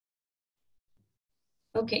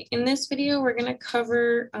Okay, in this video, we're going to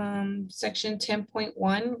cover section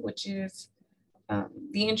 10.1, which is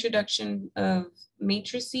the introduction of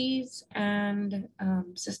matrices and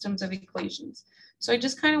systems of equations. So I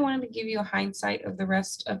just kind of wanted to give you a hindsight of the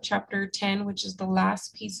rest of chapter 10, which is the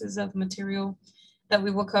last pieces of material that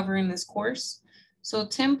we will cover in this course. So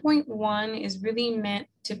 10.1 is really meant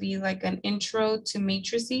to be like an intro to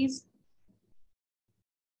matrices.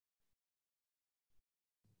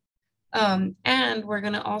 And we're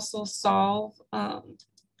going to also solve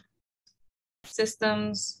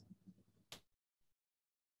systems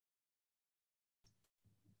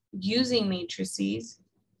using matrices.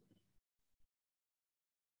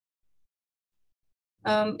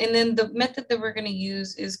 And then the method that we're going to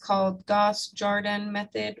use is called Gauss-Jordan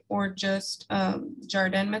method, or just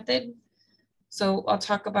Jordan method. So I'll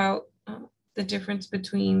talk about the difference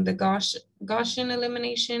between the Gaussian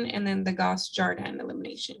elimination and then the Gauss-Jordan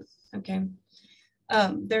elimination. Okay.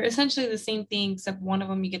 They're essentially the same thing, except one of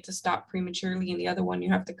them you get to stop prematurely and the other one you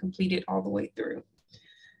have to complete it all the way through.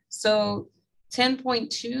 So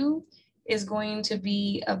 10.2 is going to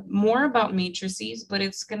be more about matrices, but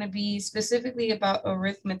it's going to be specifically about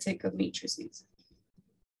arithmetic of matrices.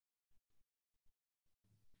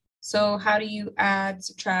 So how do you add,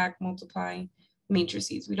 subtract, multiply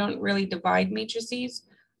matrices? We don't really divide matrices.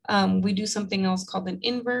 We do something else called an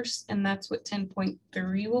inverse, and that's what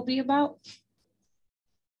 10.3 will be about.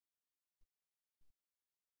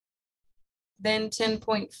 Then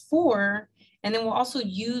 10.4, and then we'll also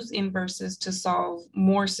use inverses to solve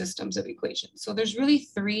more systems of equations. So there's really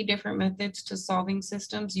 3 different methods to solving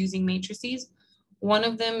systems using matrices. One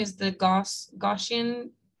of them is the Gaussian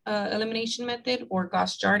elimination method, or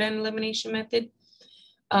Gauss-Jordan elimination method.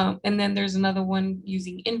 And then there's another one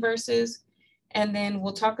using inverses. And then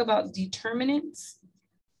we'll talk about determinants.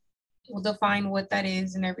 We'll define what that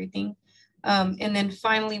is and everything. And then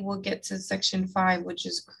finally, we'll get to section 5, which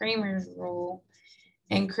is Cramer's rule.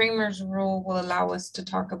 And Cramer's rule will allow us to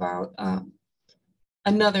talk about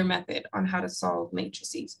another method on how to solve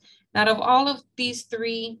matrices. Now, out of all of these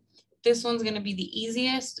 3, this one's going to be the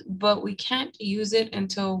easiest, but we can't use it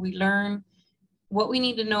until we learn what we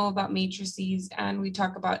need to know about matrices and we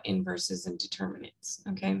talk about inverses and determinants.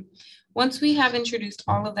 Okay. Once we have introduced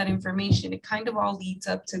all of that information, it kind of all leads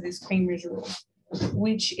up to this Cramer's rule,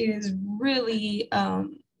 which is really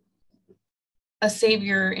a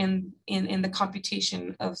savior in the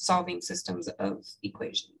computation of solving systems of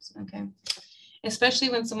equations, okay? Especially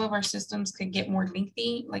when some of our systems could get more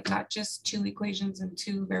lengthy, like not just 2 equations and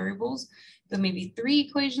 2 variables, but maybe 3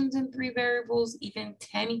 equations and 3 variables, even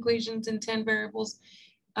 10 equations and 10 variables.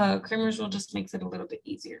 Cramer's rule just makes it a little bit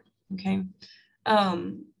easier, okay?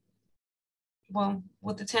 Well,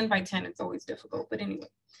 with the 10 by 10, it's always difficult, but anyway.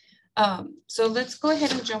 So let's go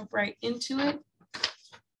ahead and jump right into it.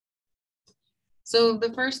 So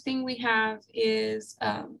the first thing we have is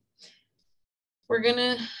we're going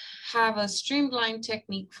to have a streamlined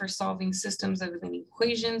technique for solving systems of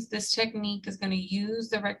equations. This technique is going to use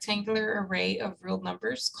the rectangular array of real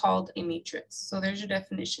numbers called a matrix. So there's your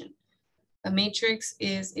definition. A matrix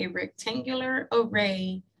is a rectangular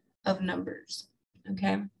array of numbers.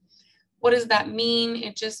 Okay. What does that mean?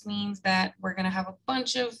 It just means that we're going to have a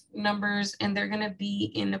bunch of numbers and they're going to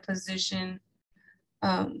be in a position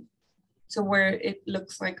to where it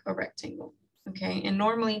looks like a rectangle, okay? And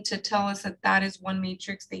normally to tell us that that is one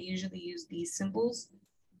matrix, they usually use these symbols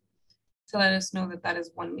to let us know that that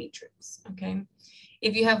is one matrix, okay?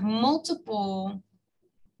 If you have multiple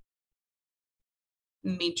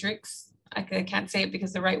matrix, I can't say it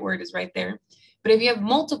because the right word is right there, but if you have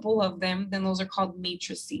multiple of them, then those are called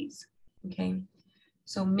matrices, okay?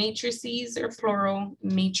 So matrices are plural,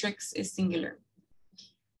 matrix is singular.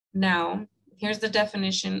 Now, here's the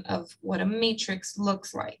definition of what a matrix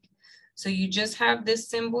looks like. So you just have this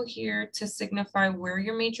symbol here to signify where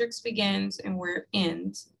your matrix begins and where it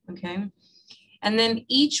ends, okay? And then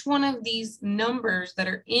each one of these numbers that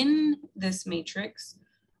are in this matrix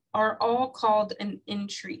are all called an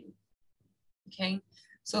entry, okay?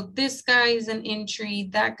 So this guy is an entry,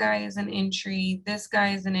 that guy is an entry, this guy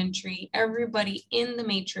is an entry. Everybody in the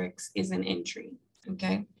matrix is an entry,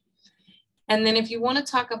 okay? And then if you want to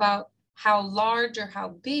talk about how large or how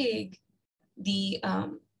big the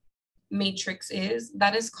matrix is,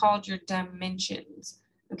 that is called your dimensions.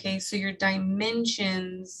 Okay, so your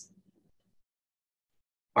dimensions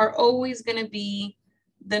are always going to be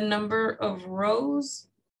the number of rows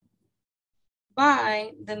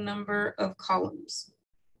by the number of columns.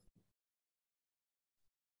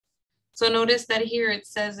 So notice that here it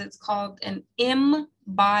says it's called an M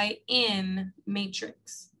by N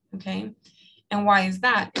matrix. Okay, and why is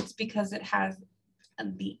that? It's because it has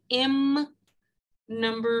the M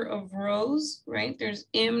number of rows, right? There's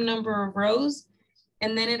M number of rows,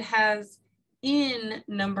 and then it has N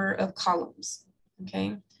number of columns,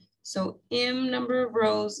 okay? So M number of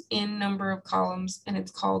rows, N number of columns, and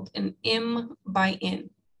it's called an M by N,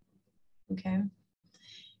 okay?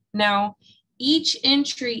 Now, each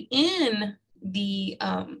entry in the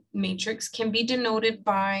matrix can be denoted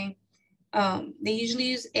by, they usually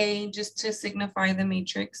use A just to signify the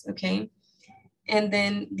matrix, okay? And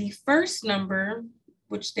then the first number,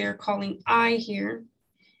 which they're calling I here,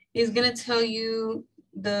 is gonna tell you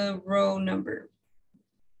the row number.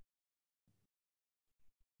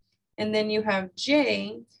 And then you have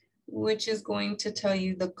J, which is going to tell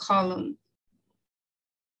you the column.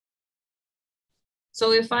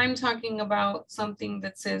 So if I'm talking about something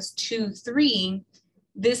that says 2, 3,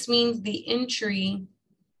 this means the entry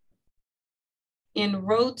in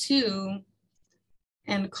row 2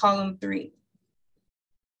 and column 3.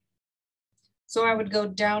 So I would go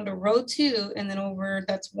down to row 2 and then over,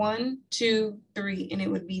 that's 1, 2, 3, and it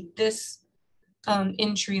would be this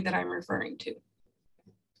entry that I'm referring to.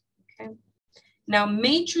 Okay. Now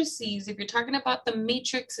matrices, if you're talking about the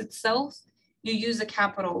matrix itself, you use a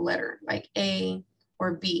capital letter like A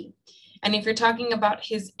or B. And if you're talking about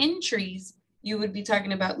his entries, you would be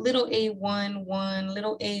talking about little a1, 1,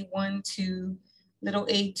 little a1, 2, little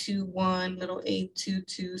a2, 1, little a2,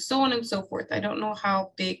 2, so on and so forth. I don't know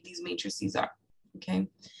how big these matrices are, okay?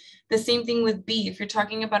 The same thing with B. If you're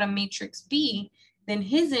talking about a matrix B, then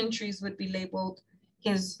his entries would be labeled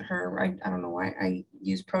his, her, I don't know why I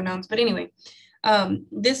use pronouns, but anyway,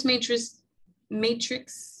 this matrix,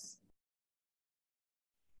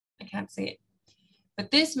 I can't say it, but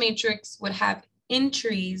this matrix would have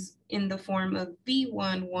entries in the form of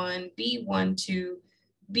B11, B12,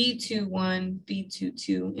 B21,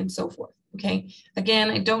 B22, and so forth, okay? Again,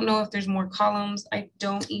 I don't know if there's more columns. I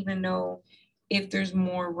don't even know if there's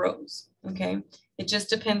more rows, okay? It just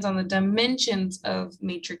depends on the dimensions of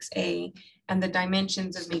matrix A and the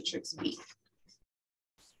dimensions of matrix B.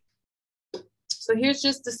 So here's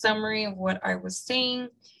just a summary of what I was saying.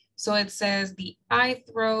 So it says the ith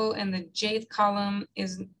row and the jth column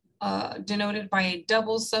is denoted by a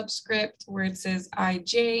double subscript where it says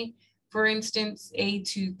ij. For instance,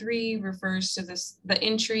 A23 refers to the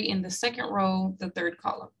entry in the second row, the third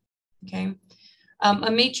column, okay?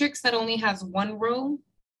 A matrix that only has one row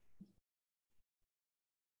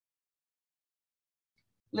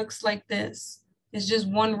looks like this. It's just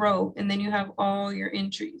one row, and then you have all your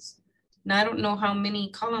entries. Now, I don't know how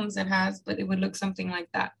many columns it has, but it would look something like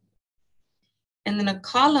that. And then a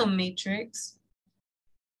column matrix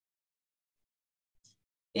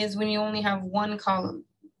is when you only have one column,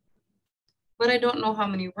 but I don't know how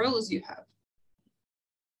many rows you have.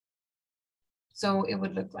 So it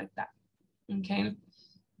would look like that, okay?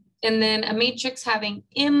 And then a matrix having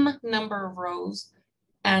M number of rows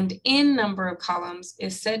and N number of columns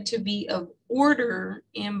is said to be of order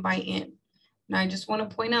M by N. Now I just want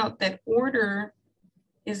to point out that order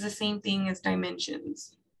is the same thing as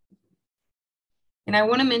dimensions. And I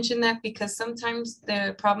want to mention that because sometimes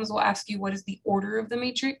the problems will ask you what is the order of the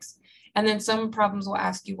matrix, and then some problems will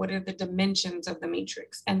ask you what are the dimensions of the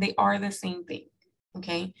matrix, and they are the same thing,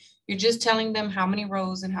 okay? You're just telling them how many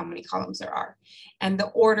rows and how many columns there are, and the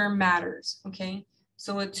order matters, okay?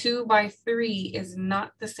 So a 2 by 3 is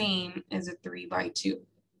not the same as a 3 by 2,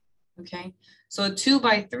 okay? So a 2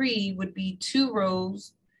 by 3 would be 2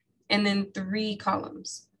 rows and then 3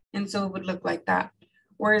 columns, and so it would look like that.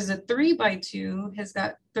 Whereas a 3 by 2 has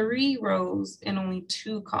got 3 rows and only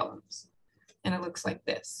 2 columns, and it looks like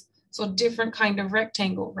this. So different kind of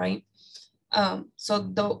rectangle, right? So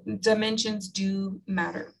the dimensions do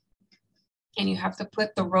matter. And you have to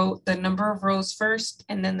put the number of rows first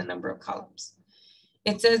and then the number of columns.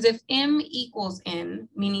 It says if M equals N,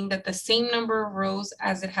 meaning that the same number of rows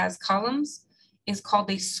as it has columns, is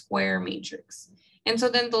called a square matrix. And so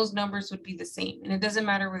then those numbers would be the same. And it doesn't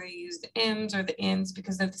matter whether you use the M's or the N's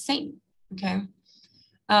because they're the same, okay?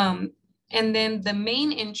 And then the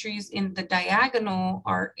main entries in the diagonal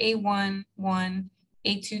are A1, 1,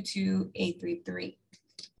 A2, 2, A3, 3.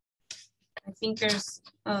 I think there's,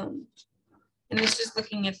 and it's just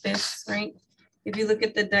looking at this, right? If you look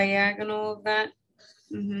at the diagonal of that,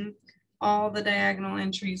 all the diagonal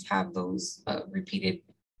entries have those repeated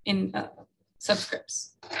in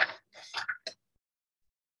subscripts.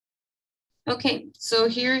 Okay, so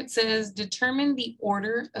here it says determine the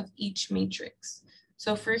order of each matrix.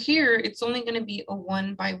 So for here, it's only going to be a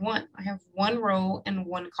 1 by 1. I have 1 row and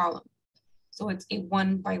 1 column. So it's a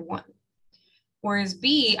 1 by 1. Whereas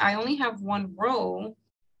B, I only have 1 row,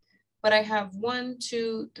 but I have 1,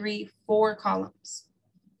 2, 3, 4 columns.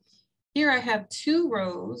 Here I have 2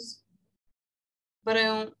 rows, but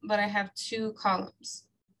I have 2 columns.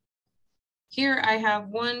 Here I have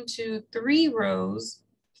 1, 2, 3 rows,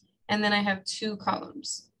 and then I have 2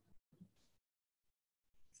 columns.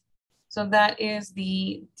 So that is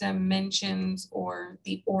the dimensions or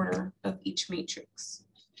the order of each matrix.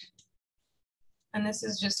 And this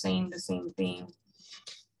is just saying the same thing.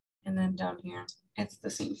 And then down here, it's the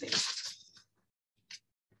same thing.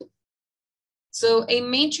 So a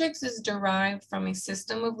matrix is derived from a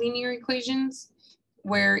system of linear equations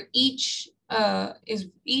where each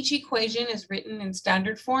equation is written in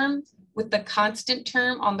standard form with the constant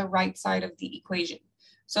term on the right side of the equation.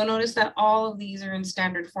 So notice that all of these are in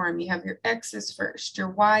standard form. You have your x's first, your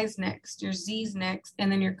y's next, your z's next,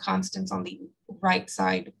 and then your constants on the right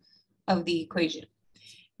side of the equation.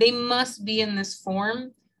 They must be in this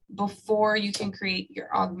form before you can create your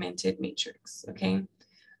augmented matrix, okay?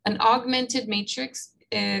 An augmented matrix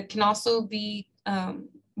can also be, an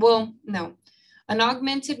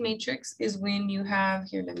augmented matrix is when you have,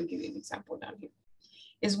 here, let me give you an example down here,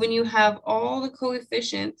 is when you have all the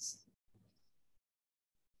coefficients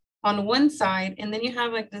on one side, and then you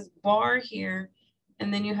have like this bar here,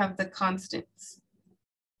 and then you have the constants.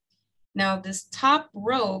 Now this top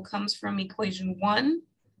row comes from equation 1,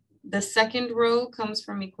 the second row comes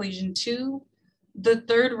from equation 2, the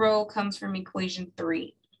third row comes from equation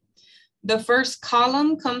 3. The first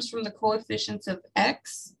column comes from the coefficients of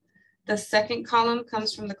x, the second column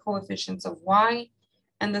comes from the coefficients of y,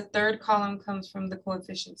 and the third column comes from the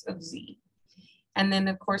coefficients of z. And then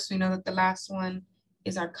of course we know that the last one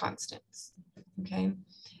is our constants, okay?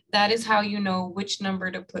 That is how you know which number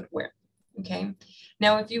to put where, okay?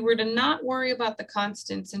 Now, if you were to not worry about the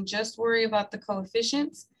constants and just worry about the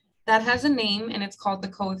coefficients, that has a name and it's called the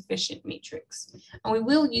coefficient matrix. And we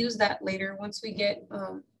will use that later once we get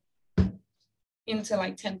into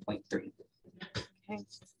like 10.3, okay?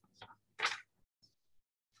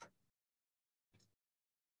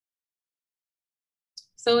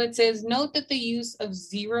 So it says, note that the use of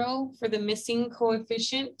 0 for the missing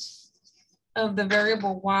coefficient of the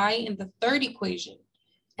variable y in the third equation.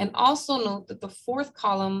 And also note that the fourth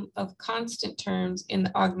column of constant terms in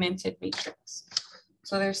the augmented matrix.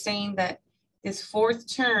 So they're saying that this fourth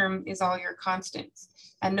term is all your constants.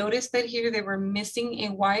 And notice that here they were missing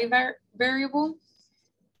a y variable.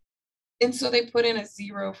 And so they put in a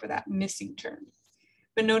 0 for that missing term.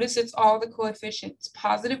 But notice it's all the coefficients,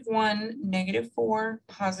 +1, -4,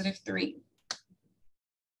 +3,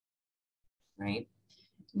 right?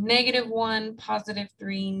 -1,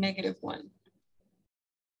 +3, -1.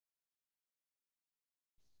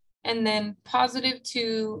 And then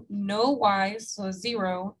 +2, no y's, so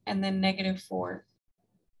 0, and then -4.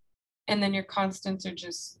 And then your constants are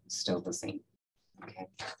just still the same, okay?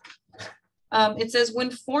 It says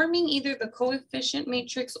when forming either the coefficient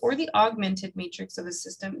matrix or the augmented matrix of a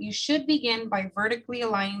system, you should begin by vertically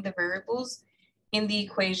aligning the variables in the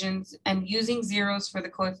equations and using zeros for the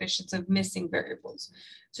coefficients of missing variables.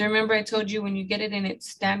 So remember I told you when you get it in its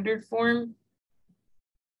standard form,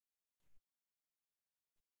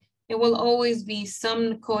 it will always be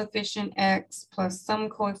some coefficient x plus some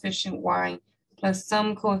coefficient y plus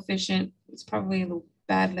some coefficient, it's probably a little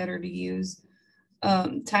bad letter to use,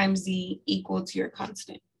 times z equal to your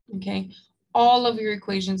constant, okay? All of your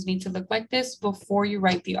equations need to look like this before you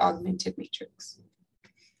write the augmented matrix.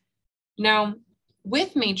 Now,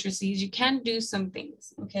 with matrices, you can do some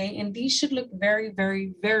things, okay? And these should look very,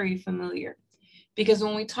 very, very familiar because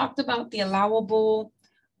when we talked about the allowable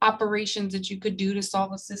operations that you could do to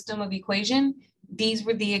solve a system of equation, these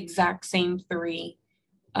were the exact same 3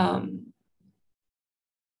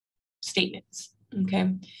 statements,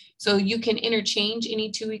 okay? So you can interchange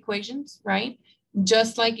any 2 equations, right?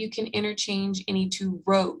 Just like you can interchange any 2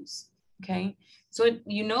 rows, okay? So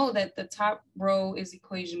you know that the top row is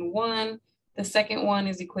equation 1, the second one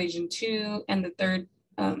is equation 2, and the third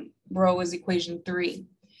row is equation 3.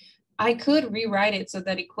 I could rewrite it so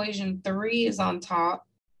that equation 3 is on top.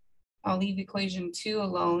 I'll leave equation 2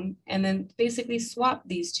 alone, and then basically swap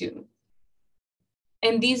these 2.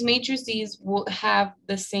 And these matrices will have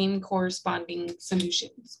the same corresponding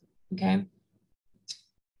solutions, okay?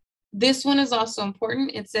 This one is also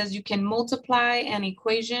important. It says you can multiply an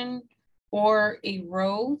equation or a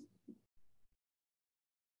row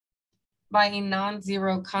by a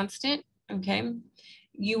non-zero constant, okay?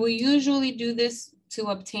 You will usually do this to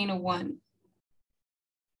obtain a 1.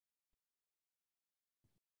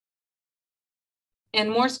 And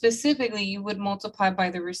more specifically, you would multiply by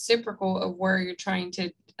the reciprocal of where you're trying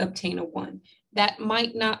to obtain a 1. That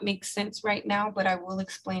might not make sense right now, but I will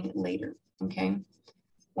explain it later, okay?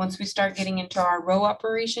 Once we start getting into our row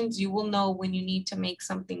operations, you will know when you need to make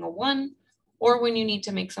something a 1 or when you need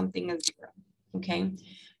to make something a 0, okay?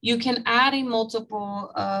 You can add a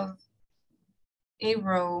multiple of a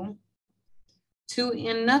row to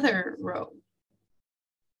another row.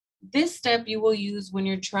 This step you will use when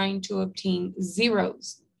you're trying to obtain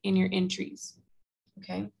zeros in your entries,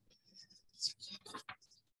 okay?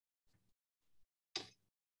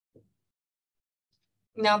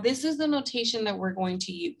 Now, this is the notation that we're going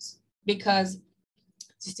to use because,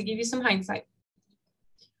 just to give you some hindsight,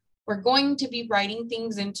 we're going to be writing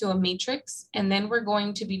things into a matrix, and then we're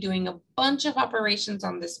going to be doing a bunch of operations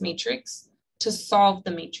on this matrix to solve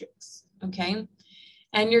the matrix, okay?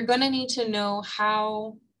 And you're gonna need to know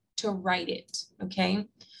how to write it, okay?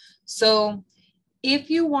 So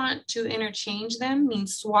if you want to interchange them,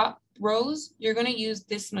 means swap rows, you're gonna use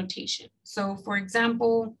this notation. So for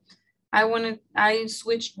example, I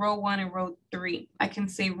switched row 1 and row 3. I can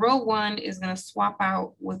say row 1 is gonna swap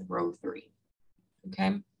out with row 3,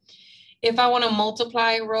 okay? If I wanna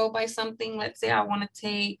multiply a row by something, let's say I wanna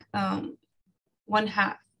take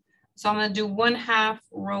 1/2. So I'm gonna do 1/2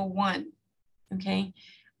 row 1, okay?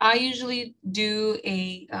 I usually do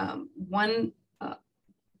a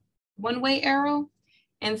one-way arrow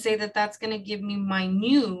and say that that's gonna give me my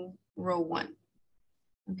new row 1,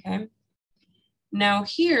 okay? Now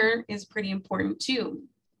here is pretty important too.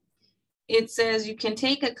 It says you can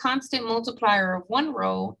take a constant multiplier of one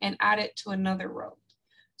row and add it to another row.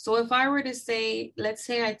 So if I were to say, let's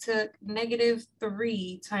say I took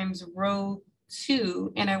 -3 times row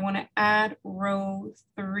 2 and I want to add row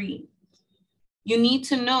 3, you need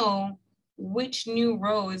to know which new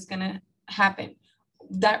row is going to happen.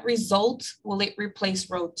 That result, will it replace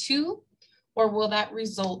row 2 or will that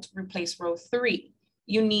result replace row 3?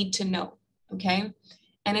 You need to know, okay?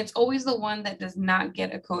 And it's always the one that does not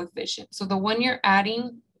get a coefficient. So the one you're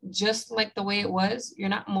adding, just like the way it was, you're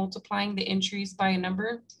not multiplying the entries by a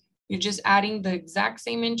number, you're just adding the exact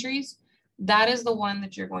same entries. That is the one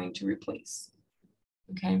that you're going to replace,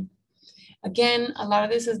 okay? Again, a lot of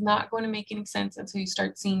this is not going to make any sense until you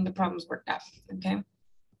start seeing the problems worked out, okay?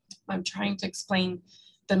 I'm trying to explain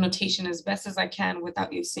the notation as best as I can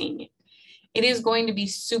without you seeing it. It is going to be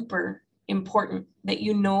super important that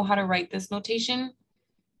you know how to write this notation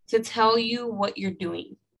to tell you what you're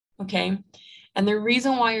doing, okay? And the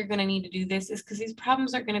reason why you're gonna need to do this is because these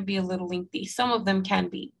problems are gonna be a little lengthy. Some of them can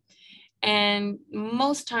be. And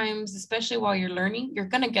most times, especially while you're learning, you're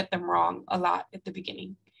gonna get them wrong a lot at the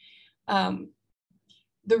beginning.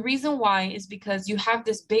 The reason why is because you have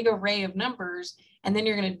this big array of numbers and then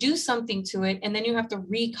you're gonna do something to it and then you have to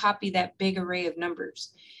recopy that big array of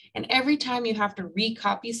numbers. And every time you have to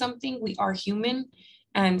recopy something, we are human,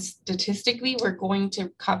 and statistically, we're going to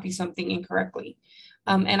copy something incorrectly.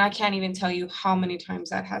 And I can't even tell you how many times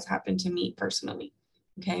that has happened to me personally,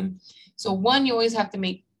 okay? So one, you always have to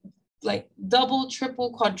make like double,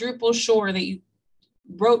 triple, quadruple sure that you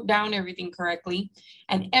wrote down everything correctly.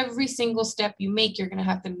 And every single step you make, you're gonna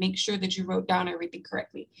have to make sure that you wrote down everything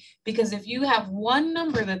correctly. Because if you have one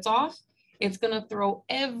number that's off, it's gonna throw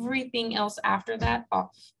everything else after that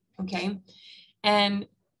off, okay? And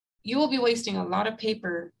you will be wasting a lot of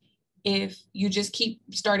paper if you just keep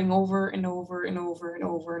starting over and over and over and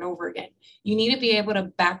over and over again. You need to be able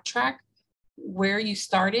to backtrack where you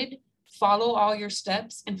started, follow all your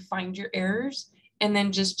steps and find your errors, and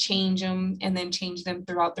then just change them and then change them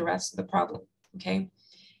throughout the rest of the problem, okay?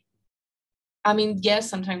 I mean, yes,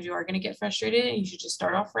 sometimes you are gonna get frustrated and you should just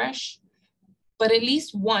start off fresh, but at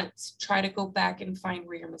least once try to go back and find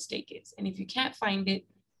where your mistake is. And if you can't find it,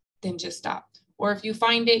 then just stop. Or if you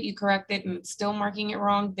find it, you correct it and it's still marking it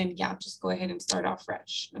wrong, then yeah, just go ahead and start off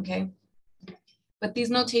fresh, okay? But these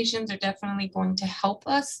notations are definitely going to help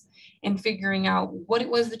us in figuring out what it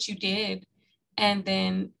was that you did, and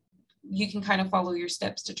then you can kind of follow your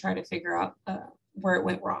steps to try to figure out where it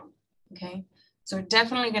went wrong, okay? So we're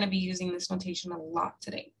definitely gonna be using this notation a lot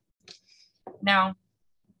today. Now,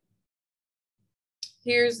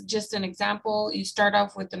 here's just an example. You start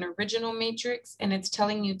off with an original matrix and it's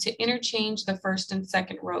telling you to interchange the first and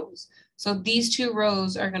second rows. So these two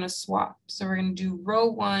rows are gonna swap. So we're gonna do row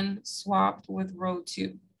 1 swapped with row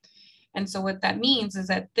 2. And so what that means is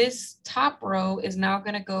that this top row is now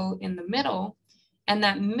gonna go in the middle and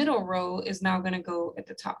that middle row is now gonna go at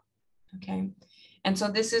the top, okay? And so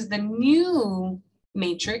this is the new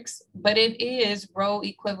matrix, but it is row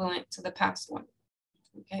equivalent to the past one,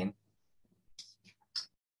 okay?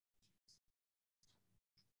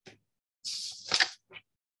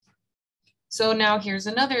 So now here's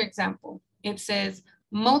another example. It says,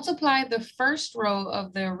 multiply the first row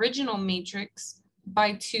of the original matrix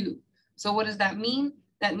by 2. So what does that mean?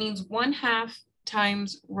 that means 1/2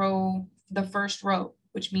 times the first row,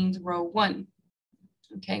 which means row 1,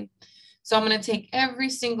 okay? So I'm going to take every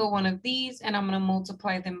single one of these and I'm going to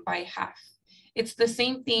multiply them by half. It's the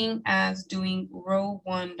same thing as doing row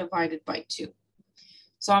 1 divided by 2.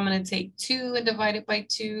 So I'm going to take 2 and divide it by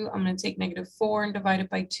 2. I'm going to take -4 and divide it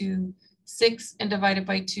by 2, 6 and divide it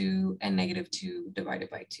by 2, and -2 divided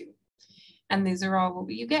by 2. And these are all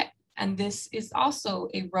what you get. And this is also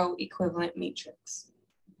a row equivalent matrix.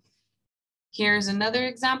 Here's another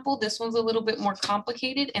example. This one's a little bit more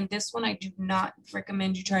complicated, and this one I do not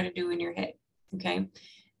recommend you try to do in your head, okay?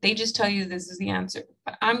 They just tell you this is the answer,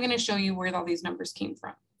 but I'm going to show you where all these numbers came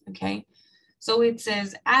from, okay? So it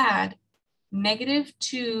says add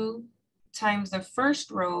 -2 times the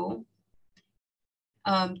first row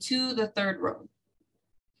to the third row.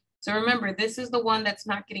 So remember, this is the one that's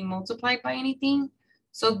not getting multiplied by anything.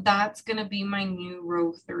 So that's going to be my new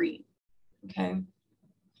row 3, okay?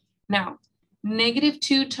 Now,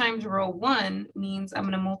 -2 times row 1 means I'm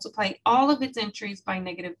going to multiply all of its entries by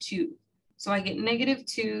 -2. So I get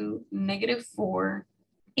 -2, -4,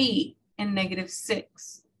 8, and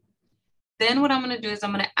 -6. Then what I'm going to do is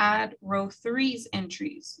I'm going to add row 3's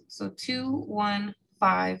entries. So 2, 1,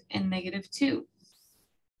 5, and -2.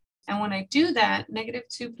 And when I do that,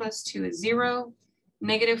 -2 plus 2 is 0,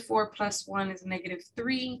 -4 plus 1 is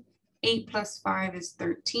 -3, 8 plus 5 is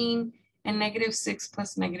 13, and -6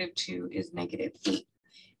 plus -2 is -8.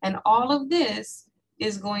 And all of this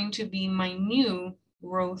is going to be my new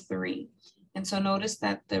row 3. And so notice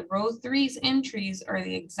that the row 3's entries are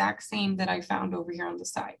the exact same that I found over here on the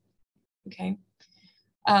side, okay?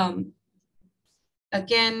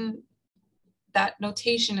 Again, that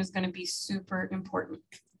notation is going to be super important,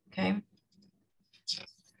 okay?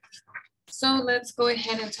 So let's go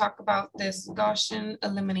ahead and talk about this Gaussian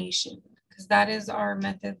elimination, because that is our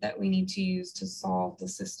method that we need to use to solve the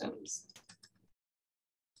systems.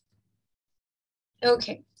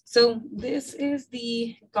 Okay, so this is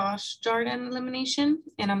the Gauss-Jordan elimination,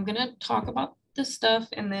 and I'm gonna talk about the stuff,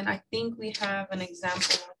 and then I think we have an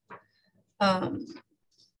example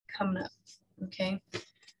coming up, okay?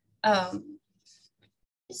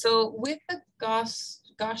 So with the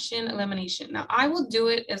Gaussian elimination, now I will do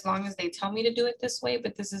it as long as they tell me to do it this way,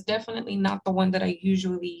 but this is definitely not the one that I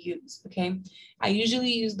usually use, okay? I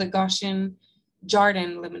usually use the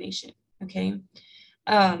Gaussian-Jordan elimination, okay?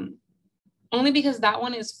 Only because that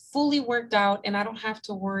one is fully worked out and I don't have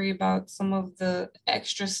to worry about some of the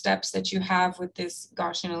extra steps that you have with this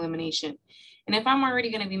Gaussian elimination. And if I'm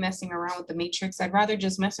already going to be messing around with the matrix, I'd rather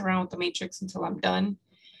just mess around with the matrix until I'm done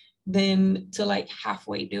than to like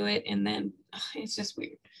halfway do it and then it's just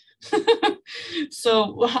weird.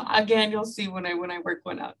 So again, you'll see when I work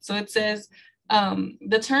one out. So it says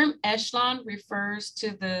the term echelon refers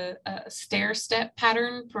to the stair-step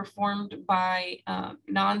pattern performed by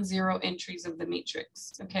non-zero entries of the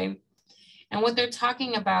matrix, okay? And what they're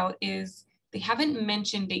talking about is, they haven't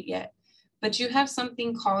mentioned it yet, but you have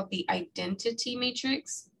something called the identity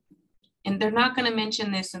matrix, and they're not going to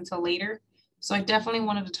mention this until later. So I definitely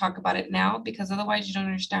wanted to talk about it now, because otherwise you don't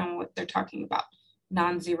understand what they're talking about,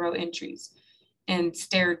 non-zero entries. And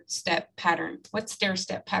stair-step pattern. What's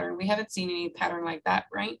stair-step pattern? We haven't seen any pattern like that,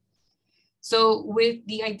 right? So with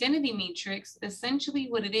the identity matrix, essentially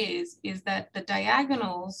what it is that the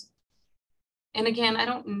diagonals, and again, I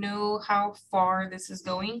don't know how far this is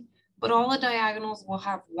going, but all the diagonals will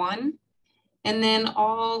have 1, and then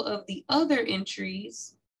all of the other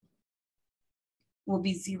entries will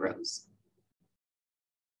be zeros.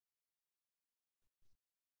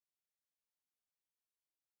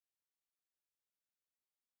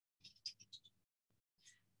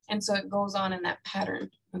 And so it goes on in that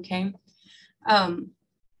pattern, okay?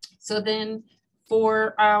 So then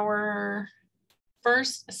for our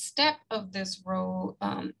first step of this row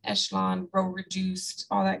echelon, row reduced,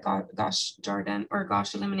 all that Gauss-Jordan or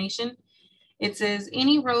Gauss elimination, it says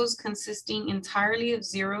any rows consisting entirely of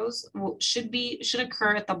zeros should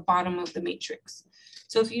occur at the bottom of the matrix.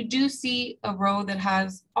 So if you do see a row that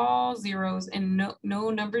has all zeros and no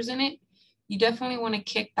numbers in it, you definitely want to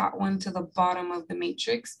kick that one to the bottom of the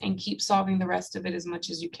matrix and keep solving the rest of it as much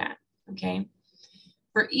as you can, okay?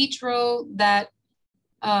 For each row that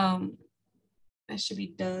should be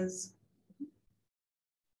does.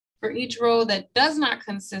 For each row that does not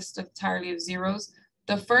consist entirely of zeros,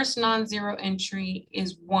 the first non-zero entry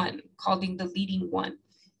is 1, called the leading one,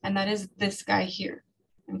 and that is this guy here,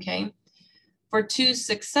 okay? For 2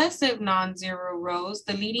 successive non-zero rows,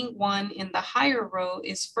 the leading one in the higher row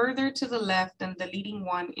is further to the left than the leading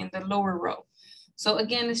one in the lower row. So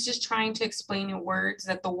again, it's just trying to explain in words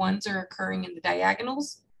that the ones are occurring in the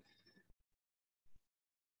diagonals.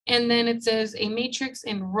 And then it says a matrix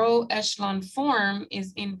in row echelon form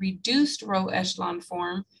is in reduced row echelon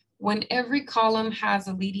form when every column has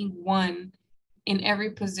a leading 1 in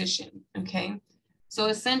every position, okay? So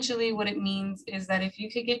essentially what it means is that if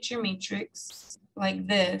you could get your matrix like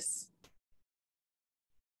this,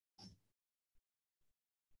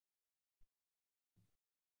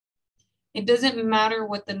 it doesn't matter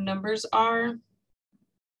what the numbers are.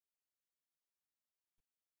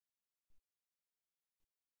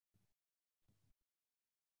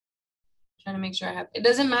 Trying to make sure I have, it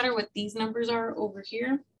doesn't matter what these numbers are over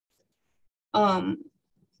here.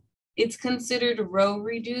 It's considered row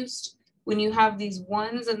reduced when you have these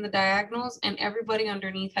 1s in the diagonals and everybody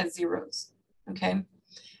underneath has 0s, okay?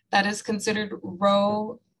 That is considered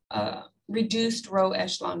row, reduced row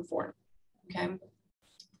echelon form, okay?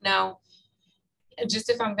 Now, just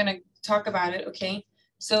if I'm gonna talk about it, okay?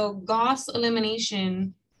 So Gauss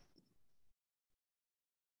elimination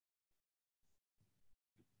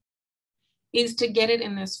is to get it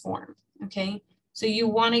in this form, okay? So you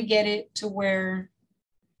wanna get it to where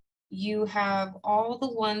you have all the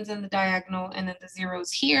 1s in the diagonal and then the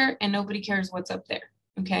 0s here and nobody cares what's up there,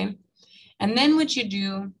 okay? And then what you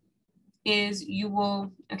do is you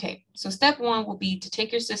will, okay, so step 1 will be to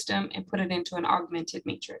take your system and put it into an augmented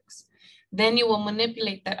matrix. Then you will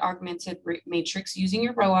manipulate that augmented matrix using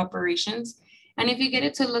your row operations. And if you get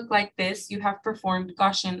it to look like this, you have performed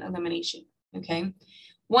Gaussian elimination, okay?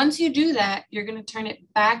 Once you do that, you're gonna turn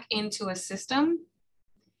it back into a system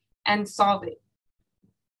and solve it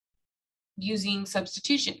using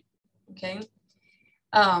substitution, okay?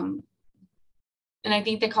 And I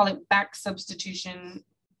think they call it back substitution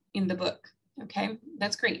in the book, okay?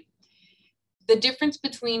 That's great. The difference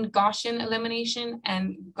between Gaussian elimination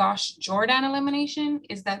and Gauss-Jordan elimination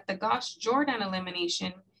is that the Gauss-Jordan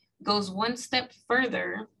elimination goes one step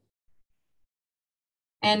further,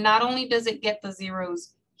 and not only does it get the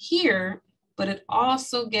 0s here, but it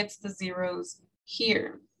also gets the 0s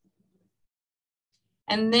here.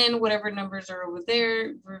 And then whatever numbers are over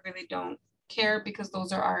there, we really don't care because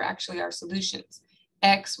those are actually our solutions.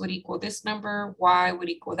 X would equal this number, Y would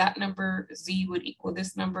equal that number, Z would equal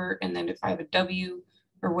this number, and then if I have a W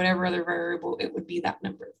or whatever other variable, it would be that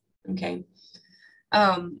number, okay?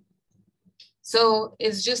 So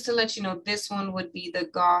it's just to let you know, this one would be the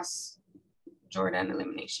Gauss-Jordan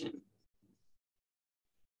elimination.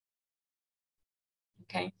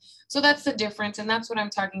 Okay, so that's the difference, and that's what I'm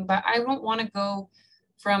talking about. I don't want to go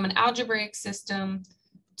from an algebraic system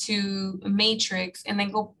to a matrix and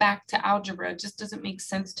then go back to algebra. It just doesn't make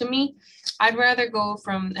sense to me. I'd rather go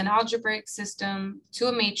from an algebraic system to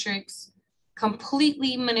a matrix,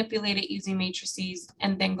 completely manipulate it using matrices,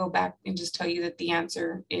 and then go back and just tell you that the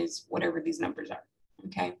answer is whatever these numbers are,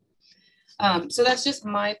 okay? So that's just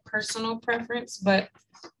my personal preference, but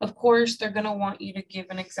of course they're gonna want you to give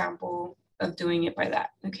an example of doing it by that,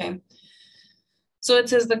 okay? So it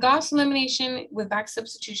says the Gauss elimination with back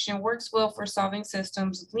substitution works well for solving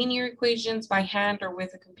systems with linear equations by hand or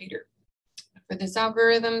with a computer. For this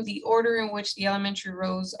algorithm, the order in which the elementary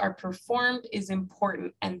rows are performed is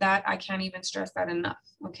important, and that I can't even stress that enough,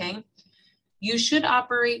 okay? You should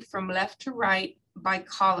operate from left to right by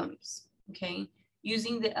columns, okay?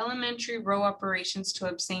 Using the elementary row operations to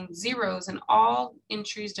obtain 0s in all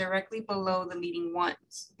entries directly below the leading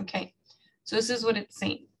 1s, okay? So this is what it's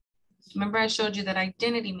saying. Remember I showed you that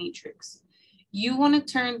identity matrix. You want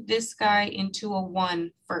to turn this guy into a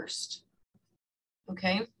 1 first,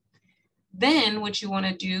 okay? Then what you want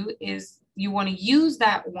to do is you want to use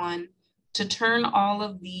that 1 to turn all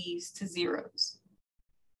of these to 0s,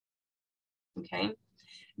 okay?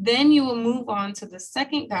 Then you will move on to the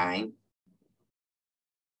second guy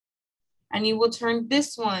and you will turn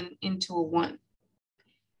this one into a 1.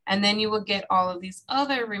 And then you will get all of these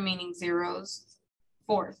other remaining 0s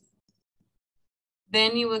fourth.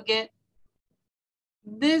 Then you will get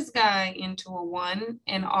this guy into a 1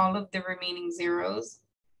 and all of the remaining 0s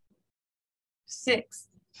sixth,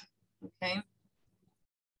 okay?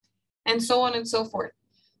 And so on and so forth.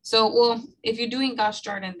 So, well, if you're doing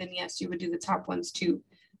Gauss-Jordan, then yes, you would do the top ones too.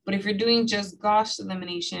 But if you're doing just Gaussian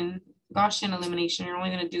elimination, you're only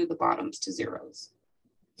gonna do the bottoms to 0s,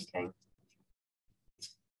 okay?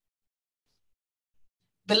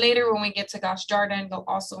 But later when we get to Gauss-Jordan, they'll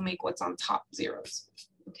also make what's on top 0s,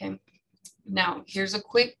 okay? Now, here's a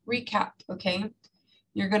quick recap, okay?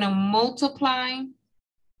 You're gonna multiply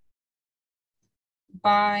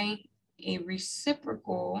by a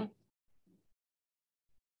reciprocal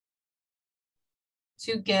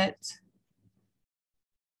to get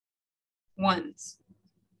 1s.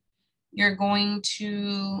 You're going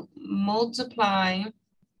to multiply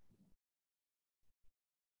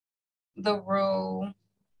the row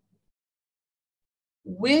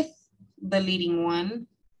with the leading one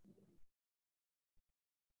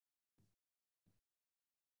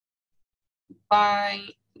by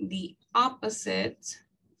the opposite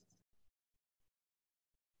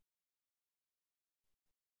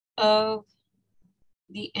of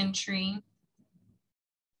the entry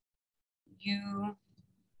you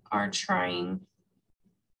are trying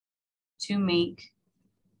to make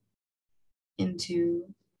into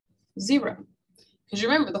 0. Because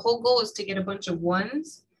remember, the whole goal is to get a bunch of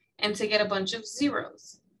 1s and to get a bunch of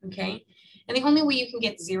 0s, okay? And the only way you can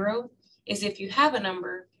get 0 is if you have a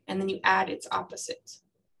number and then you add its opposite,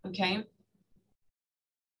 okay?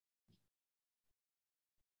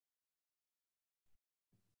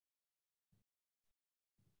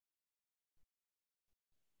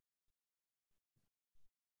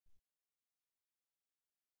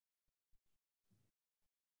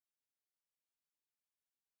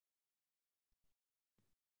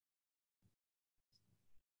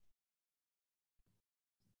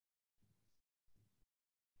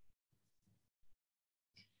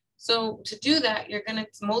 So to do that, you're going to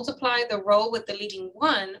multiply the row with the leading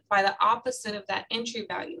 1 by the opposite of that entry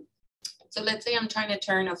value. So let's say I'm trying to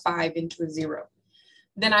turn a 5 into a 0.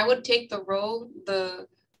 Then I would take the row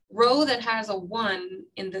that has a 1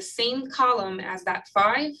 in the same column as that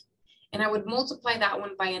 5, and I would multiply that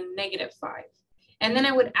one by a -5. And then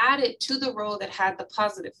I would add it to the row that had the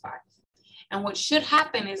 +5. And what should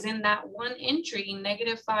happen is in that one entry,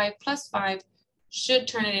 -5 plus 5 should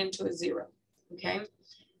turn it into a 0, okay?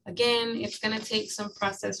 Again, it's going to take some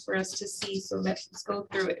process for us to see, so let's go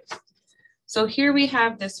through it. So here we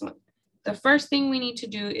have this one. The first thing we need to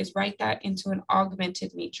do is write that into an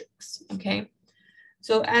augmented matrix, okay?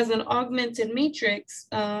 So as an augmented matrix,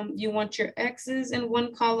 you want your X's in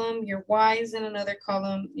one column, your Y's in another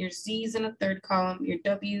column, your Z's in a third column, your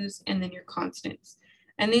W's, and then your constants.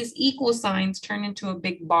 And these equal signs turn into a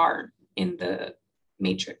big bar in the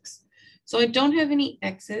matrix. So I don't have any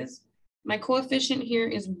X's. My coefficient here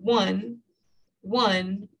is 1,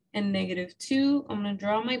 1, and -2. I'm going to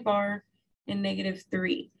draw my bar and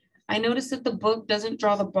 -3. I noticed that the book doesn't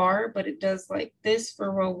draw the bar, but it does like this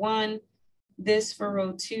for row 1, this for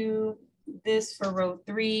row 2, this for row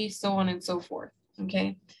 3, so on and so forth,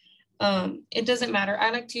 okay? It doesn't matter.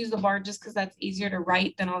 I like to use the bar just because that's easier to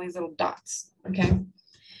write than all these little dots, okay?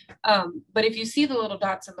 But if you see the little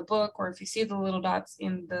dots in the book, or if you see the little dots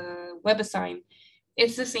in the WebAssign,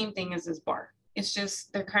 it's the same thing as this bar. It's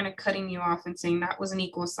just they're kind of cutting you off and saying that was an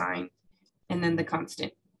equal sign and then the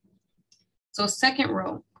constant. So second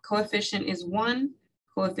row, coefficient is 1,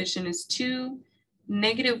 coefficient is 2,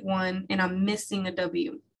 -1, and I'm missing a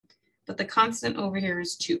W. But the constant over here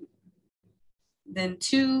is 2. Then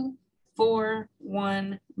 2, 4,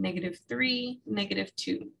 1, -3,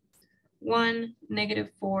 -2. 1,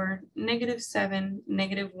 -4, -7,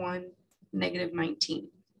 -1,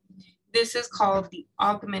 -19. This is called the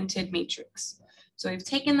augmented matrix. So we've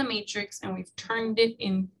taken the matrix and we've turned it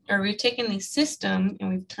in, or we've taken the system and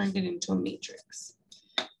we've turned it into a matrix.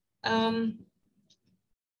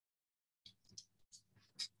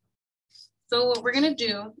 So what we're gonna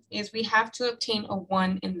do is we have to obtain a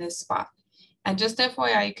 1 in this spot. And just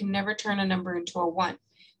FYI, you can never turn a number into a 1,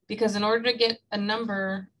 because in order to get a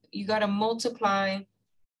number, you gotta multiply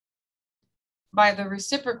by the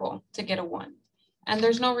reciprocal to get a 1. And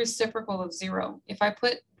there's no reciprocal of 0. If I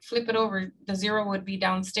flip it over, the 0 would be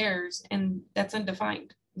downstairs, and that's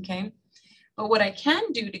undefined, okay? But what I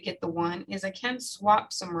can do to get the 1 is I can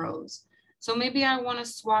swap some rows. So maybe I want to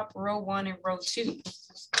swap row 1 and row 2.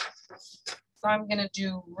 So I'm going to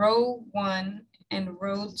do row 1 and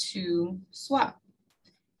row 2 swap.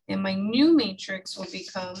 And my new matrix will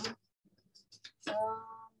become,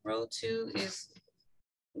 row 2 is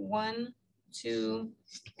 1, 2,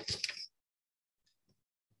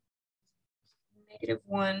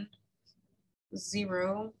 -1,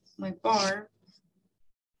 0, my bar,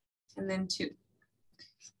 and then 2.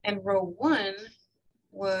 And row 1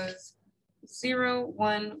 was 0,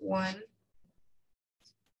 1, 1,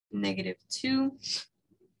 -2,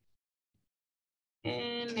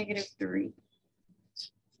 and -3.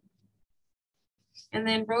 And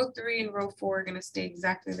then row 3 and row 4 are going to stay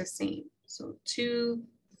exactly the same. So 2,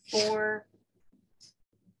 4,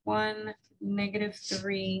 1,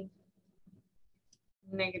 -3,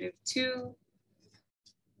 -2,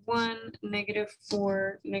 1,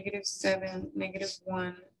 -4, -7,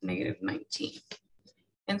 -1, -19.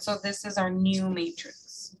 And so this is our new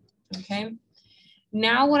matrix, okay?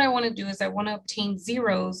 Now what I want to do is I want to obtain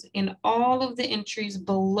zeros in all of the entries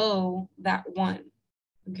below that 1,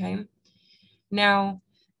 okay? Now,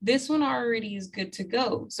 This one already is good to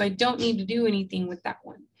go. So I don't need to do anything with that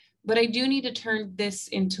one, but I do need to turn this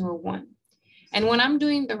into a 1. And when I'm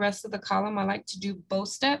doing the rest of the column, I like to do both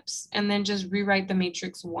steps and then just rewrite the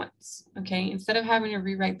matrix once, okay? Instead of having to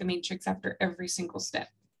rewrite the matrix after every single step.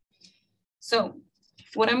 So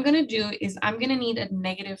what I'm gonna do is I'm gonna need a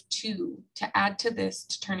 -2 to add to this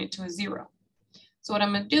to turn it to a 0. So what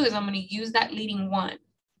I'm gonna do is I'm gonna use that leading 1.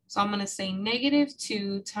 So I'm gonna say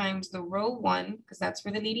 -2 times the row 1, because that's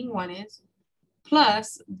where the leading 1 is,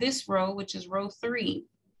 plus this row, which is row 3.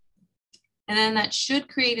 And then that should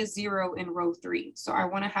create a 0 in row 3. So I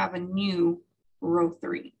want to have a new row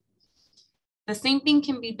 3. The same thing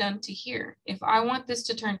can be done to here. If I want this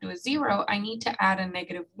to turn to a 0, I need to add a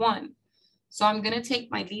 -1. So I'm going to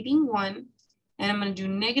take my leading 1 and I'm going to do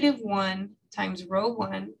 -1 times row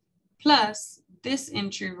 1 plus this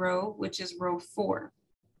entry row, which is row 4.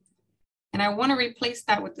 And I want to replace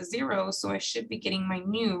that with the 0, so I should be getting my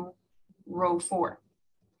new row 4.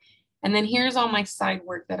 And then here's all my side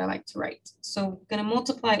work that I like to write. So I'm going to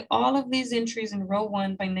multiply all of these entries in row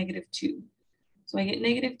 1 by -2. So I get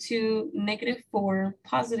 -2, -4,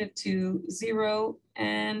 +2, 0,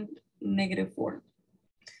 and -4.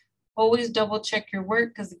 Always double check your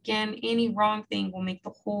work because again, any wrong thing will make the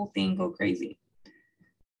whole thing go crazy.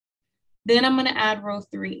 Then I'm going to add row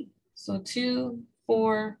 3. So 2,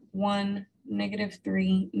 4, 1,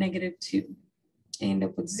 -3, -2. I end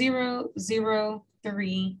up with 0, 0,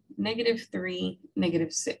 3, -3,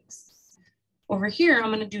 -6. Over here,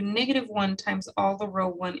 I'm going to do -1 times all the row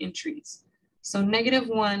 1 entries. So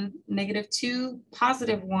 -1, -2,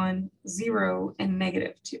 +1, 0, and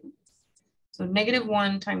 -2. So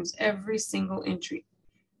 -1 times every single entry.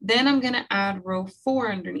 Then I'm going to add row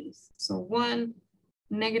 4 underneath. So 1,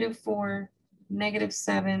 -4,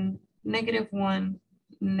 -7, -1,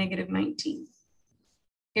 -19.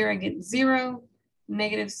 Here I get 0,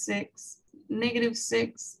 -6,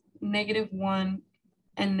 -6, -1,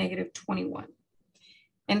 and -21.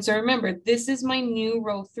 And so remember, this is my new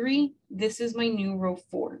row 3. This is my new row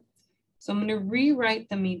 4. So I'm going to rewrite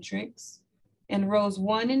the matrix, and rows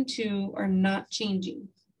 1 and 2 are not changing.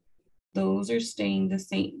 Those are staying the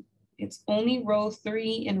same. It's only row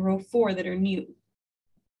 3 and row 4 that are new.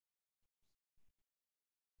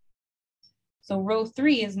 So row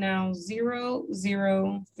 3 is now 0,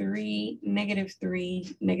 0, 3,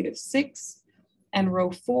 -3, -6. And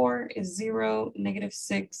row 4 is 0,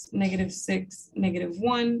 -6, -6,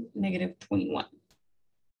 -1, -21.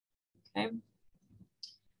 Okay.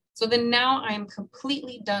 So then now I am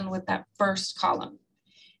completely done with that first column.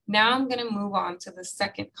 Now I'm going to move on to the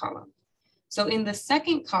second column. So in the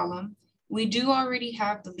second column, we do already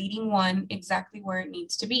have the leading 1 exactly where it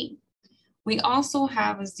needs to be. We also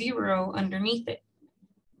have a 0 underneath it,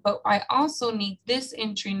 but I also need this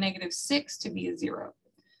entry -6 to be a 0.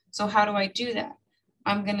 So how do I do that?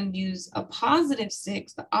 I'm going to use a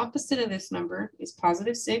 +6. The opposite of this number is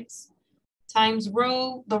 +6 times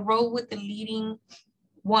the row with the leading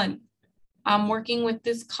 1. I'm working with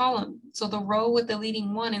this column. So the row with the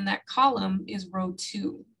leading 1 in that column is row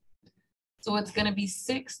 2. So it's going to be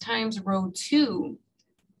 6 times row 2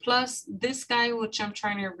 plus this guy, which I'm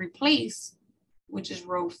trying to replace, which is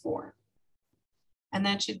row 4. And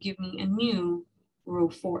that should give me a new row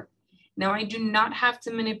 4. Now I do not have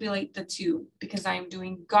to manipulate the 2 because I am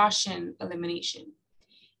doing Gaussian elimination.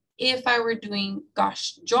 If I were doing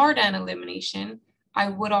Gauss-Jordan elimination, I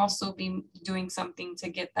would also be doing something to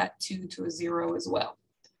get that 2 to a 0 as well.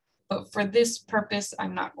 But for this purpose,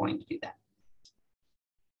 I'm not going to do that.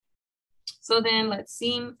 So then let's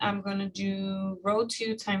see, I'm going to do row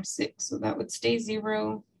 2 times 6. So that would stay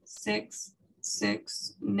 0, 6,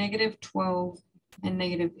 6, -12, and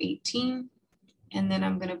 -18. And then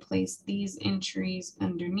I'm going to place these entries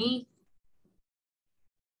underneath.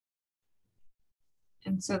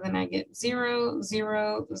 And so then I get 0,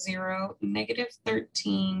 0, 0,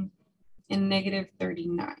 -13, and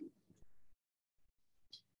 -39.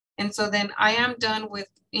 And so then I am done with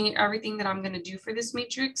everything that I'm going to do for this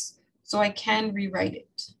matrix, so I can rewrite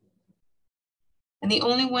it. And the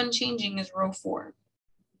only one changing is row 4.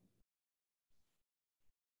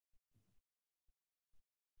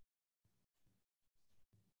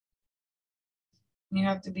 You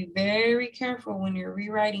have to be very careful when you're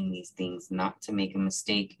rewriting these things not to make a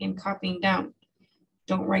mistake in copying down.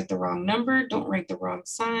 Don't write the wrong number, don't write the wrong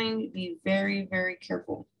sign. Be very, very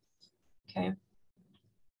careful. Okay.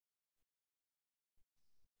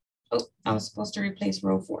 Oh, I was supposed to replace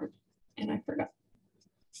row 4 and I forgot.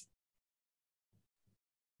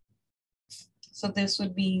 So this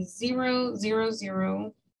would be 0, 0,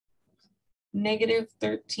 0,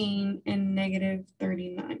 -13, and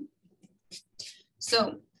 -39.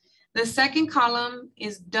 So The second column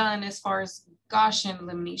is done as far as Gaussian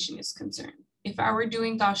elimination is concerned. If I were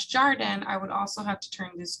doing Gauss-Jordan, I would also have to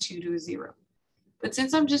turn this 2 to a 0. But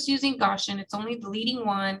since I'm just using Gaussian, it's only deleting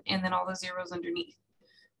 1 and then all the zeros underneath.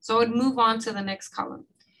 So I would move on to the next column.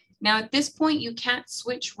 Now at this point, you can't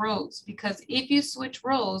switch rows because if you switch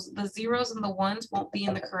rows, the zeros and the ones won't be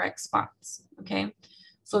in the correct spots, okay?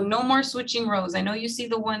 So no more switching rows. I know you see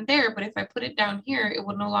the 1 there, but if I put it down here, it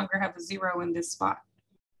would no longer have a 0 in this spot.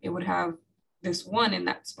 It would have this 1 in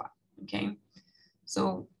that spot, okay?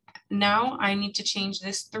 So now I need to change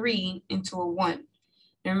this 3 into a 1.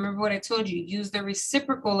 Now remember what I told you, use the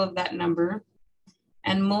reciprocal of that number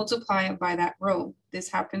and multiply it by that row. This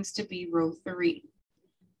happens to be row 3.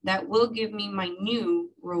 That will give me my new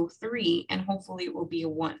row 3, and hopefully it will be a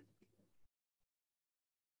 1.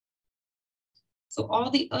 So all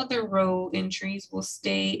the other row entries will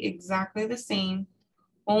stay exactly the same.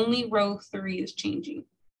 Only row 3 is changing.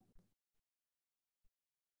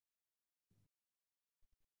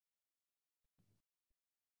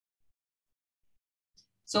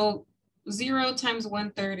 So 0 times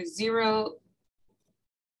 1/3 is 0.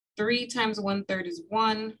 3 times 1/3 is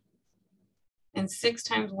 1. And 6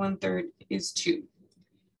 times 1/3 is 2.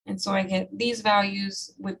 And so I get these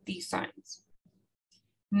values with these signs.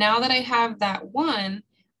 Now that I have that 1,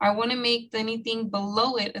 I want to make anything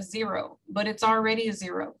below it a 0, but it's already a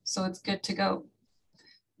 0, so it's good to go.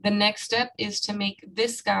 The next step is to make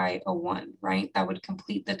this guy a 1, right? That would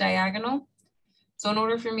complete the diagonal. So in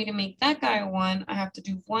order for me to make that guy a 1, I have to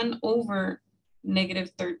do 1 over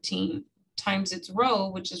 -13 times its row,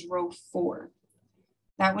 which is row 4.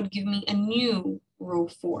 That would give me a new row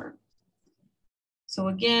 4. So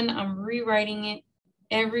again, I'm rewriting it.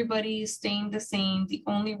 Everybody is staying the same. The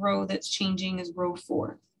only row that's changing is row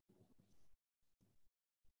 4.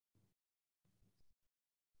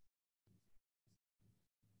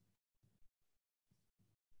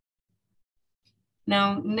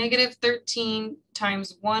 Now, -13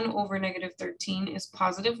 times 1 over -13 is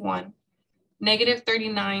 +1.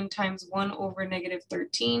 -39 times 1 over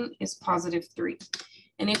 -13 is +3.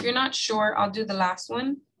 And if you're not sure, I'll do the last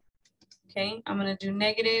one. Okay, I'm going to do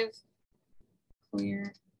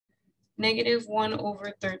 -1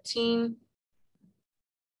 over 13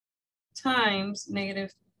 times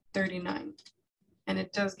 -39. And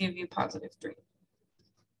it does give you +3.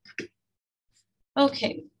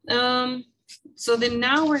 Okay, so then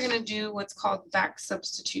now we're going to do what's called back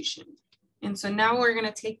substitution. And so now we're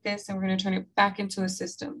going to take this and we're going to turn it back into a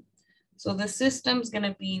system. So the system's going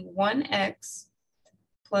to be 1x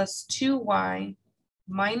plus 2y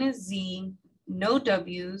minus z, no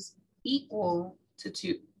w's, equal to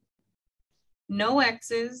 2. No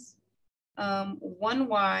x's,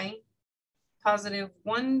 1y, positive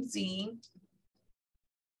 1z,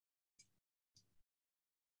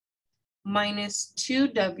 minus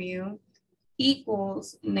 2w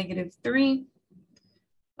equals -3.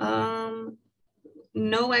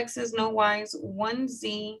 No x's, no y's,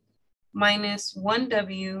 1z minus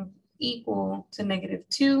 1w equal to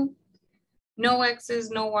 -2. No x's,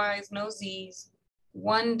 no y's, no z's,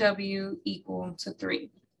 1w equal to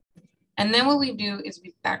 3. And then what we do is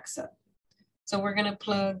we back sub. So we're going to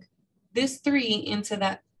plug this 3 into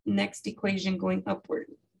that next equation going upward.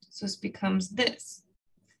 So this becomes this.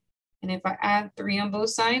 And if I add 3 on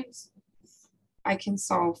both sides, I can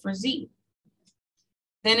solve for z.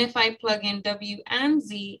 Then if I plug in w and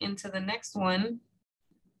z into the next one,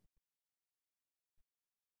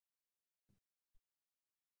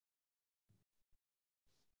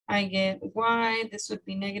 I get y, this would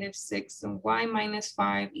be -6, and y minus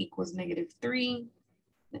 5 equals -3.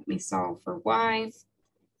 Let me solve for y.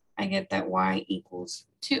 I get that y equals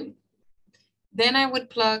 2. Then I would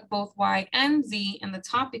plug both y and z in the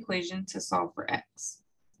top equation to solve for x.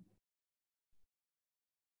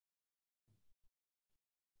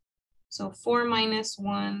 So 4 minus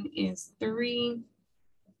 1 is 3,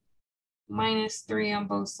 minus 3 on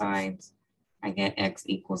both sides. I get x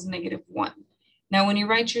equals -1. Now, when you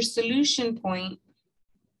write your solution point,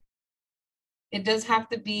 it does have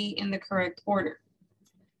to be in the correct order.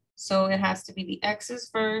 So it has to be the x's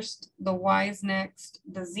first, the y's next,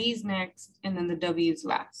 the z's next, and then the w's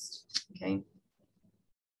last, okay?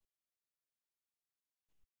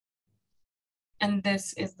 And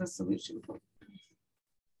this is the solution point.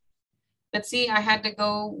 But see, I had to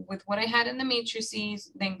go with what I had in the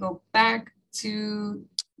matrices, then go back to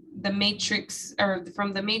the matrix, or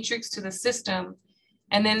from the matrix to the system,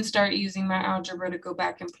 and then start using my algebra to go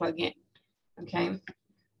back and plug in, okay?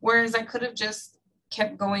 Whereas I could have just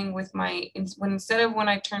kept going with my, instead of when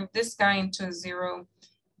I turned this guy into a 0,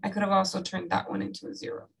 I could have also turned that one into a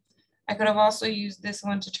 0. I could have also used this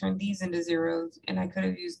one to turn these into zeros, and I could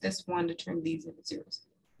have used this one to turn these into zeros.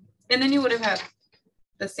 And then you would have had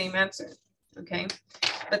the same answer, okay?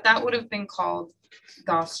 But that would have been called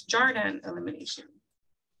Gauss-Jordan elimination,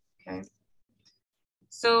 okay?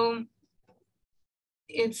 So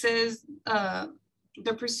it says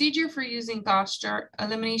the procedure for using Gauss-Jordan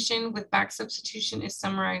elimination with back substitution is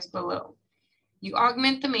summarized below. You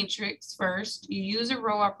augment the matrix first. You use a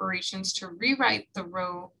row operations to rewrite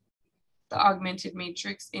the augmented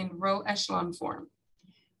matrix in row echelon form.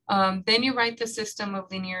 Then you write the system of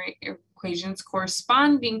linear equations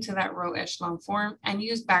corresponding to that row echelon form and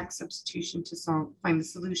use back substitution to find the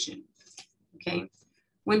solution, okay?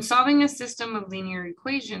 When solving a system of linear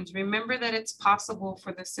equations, remember that it's possible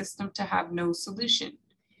for the system to have no solution.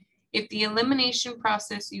 If the elimination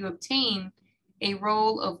process you obtain a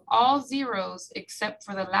row of all zeros except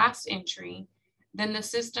for the last entry, then the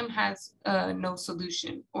system has no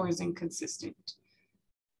solution or is inconsistent.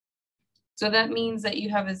 So that means that you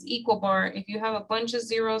have this equal bar. If you have a bunch of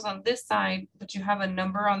zeros on this side, but you have a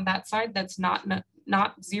number on that side that's not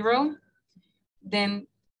zero, then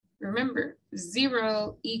remember,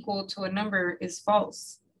 0 equal to a number is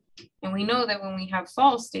false. And we know that when we have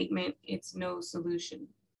false statement, it's no solution,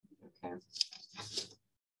 okay?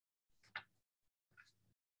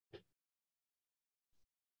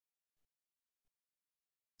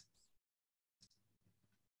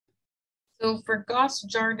 So for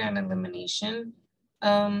Gauss-Jordan elimination,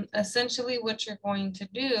 essentially what you're going to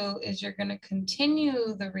do is you're going to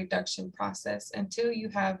continue the reduction process until you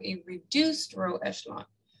have a reduced row echelon,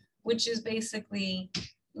 which is basically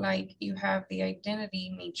like you have the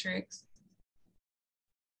identity matrix,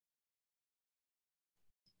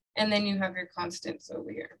 and then you have your constants over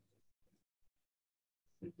here.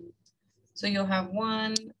 So you'll have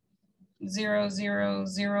 1, 0, 0,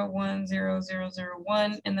 0, 1, 0, 0, 0,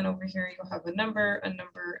 1, and then over here you'll have a number, and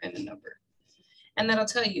a number. And that'll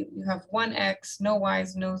tell you, you have 1x, no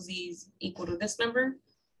y's, no z's equal to this number,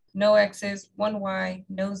 no x's, 1y,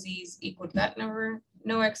 no z's equal to that number,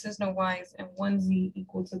 no x's, no y's, and 1z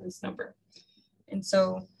equal to this number. And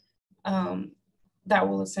so that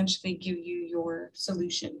will essentially give you your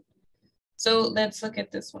solution. So let's look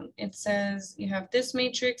at this one. It says you have this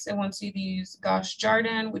matrix. It wants you to use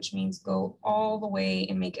Gauss-Jordan, which means go all the way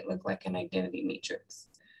and make it look like an identity matrix.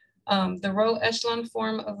 The row echelon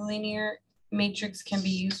form of linear matrix can be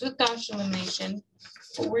used with Gauss elimination,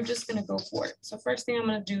 but we're just going to go for it. So first thing I'm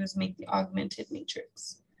going to do is make the augmented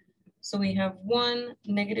matrix. So we have 1,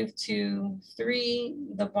 -2, 3,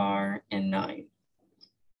 the bar, and 9.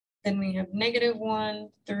 Then we have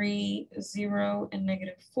 -1, 3, 0, and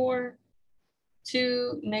 -4,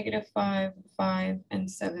 2, -5, 5, and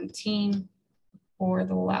 17 for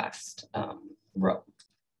the last row.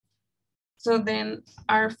 So then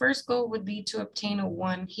our first goal would be to obtain a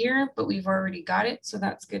 1 here, but we've already got it, so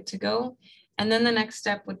that's good to go. And then the next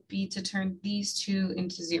step would be to turn these two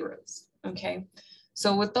into zeros, okay?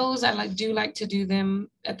 So with those, I do like to do them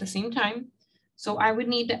at the same time. So I would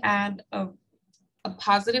need to add a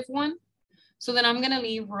positive 1. So then I'm gonna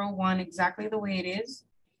leave row 1 exactly the way it is,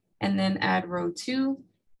 and then add row 2,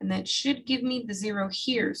 and that should give me the 0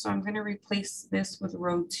 here. So I'm gonna replace this with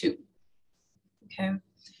row 2, okay?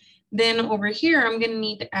 Then over here, I'm gonna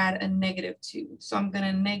need to add a -2. So I'm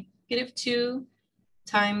gonna -2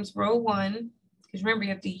 times row 1, because remember,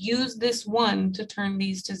 you have to use this 1 to turn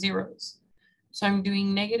these to zeros. So I'm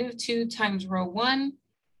doing -2 times row 1,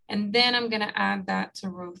 and then I'm gonna add that to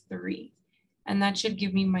row 3. And that should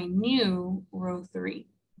give me my new row 3.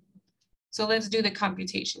 So let's do the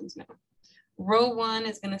computations now. Row 1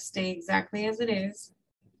 is gonna stay exactly as it is.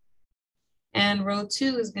 And row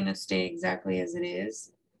 2 is gonna stay exactly as it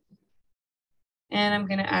is. And I'm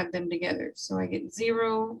gonna add them together. So I get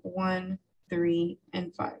 0, 1, 3,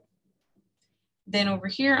 and 5. Then over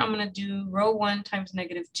here, I'm gonna do row 1 times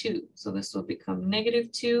 -2. So this will become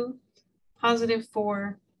 -2,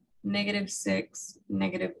 +4, -6,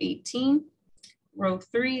 -18. Row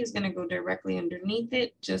 3 is gonna go directly underneath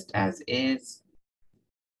it, just as is.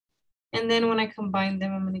 And then when I combine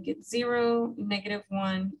them, I'm gonna get 0,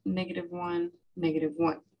 -1, -1,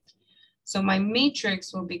 -1. So my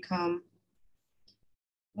matrix will become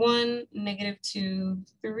 1, -2,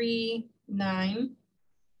 3, 9.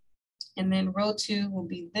 And then row 2 will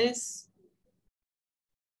be this.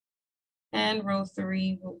 And row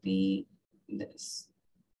 3 will be this.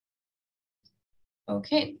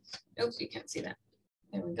 Okay, oops, you can't see that.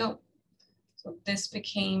 There we go. So this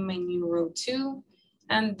became my new row 2,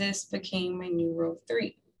 and this became my new row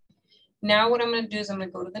 3. Now what I'm gonna do is I'm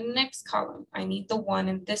gonna go to the next column. I need the 1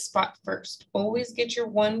 in this spot first. Always get your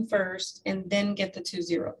 1 first and then get the 2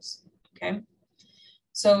 zeros. okay?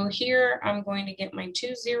 So here I'm going to get my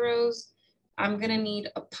 2 zeros. I'm gonna need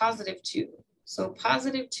a positive 2. So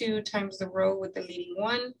positive 2 times the row with the leading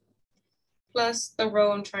 1 plus the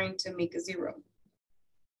row I'm trying to make a 0.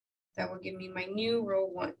 That will give me my new row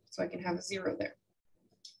 1, so I can have a 0 there.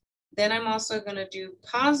 Then I'm also gonna do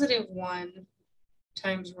positive 1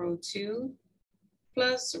 times row 2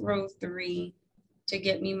 plus row 3 to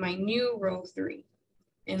get me my new row 3,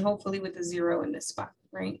 and hopefully with a 0 in this spot,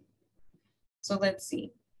 right? So let's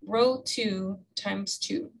see, row 2 times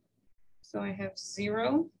 2. So I have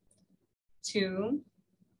 0, 2,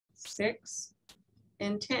 6,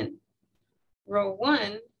 and 10. Row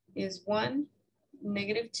 1 is 1,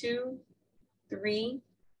 negative 2, 3,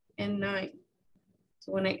 and 9.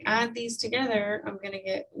 So when I add these together, I'm going to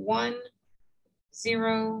get 1,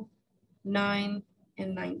 0, 9,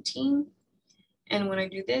 and 19. And when I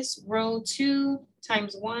do this, row 2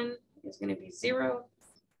 times 1 is going to be 0,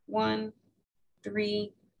 1,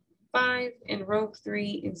 3, 5, and row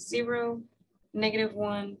 3 is 0, negative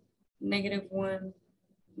 1, negative 1,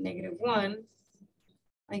 negative 1.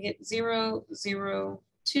 I get 0, 0,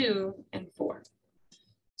 2, and 4.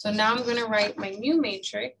 So now I'm going to write my new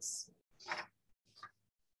matrix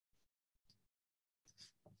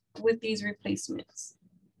with these replacements.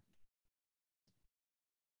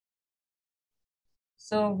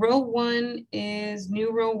 So row 1 is,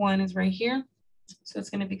 new row 1 is right here. So it's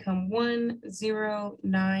going to become 1, 0,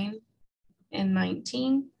 9, and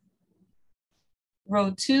 19.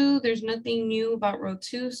 Row 2, there's nothing new about row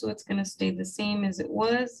 2, so it's going to stay the same as it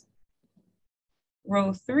was.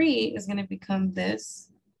 Row 3 is going to become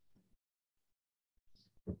this.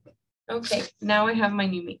 Okay, now I have my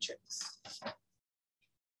new matrix.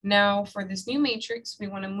 Now for this new matrix, we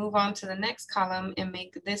want to move on to the next column and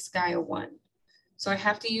make this guy a 1. So I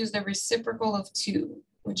have to use the reciprocal of 2,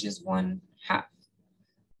 which is 1/2.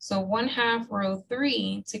 So 1/2 row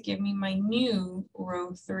 3 to give me my new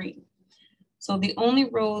row 3. So the only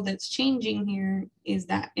row that's changing here is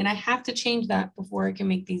that, and I have to change that before I can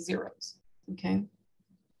make these zeros, okay?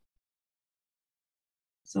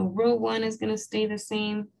 So row 1 is going to stay the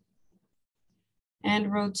same,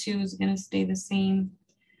 and row 2 is going to stay the same.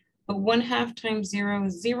 But 1/2 times 0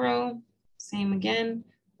 is 0, same again.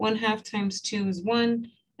 1/2 times 2 is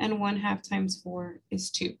 1, and 1/2 times 4 is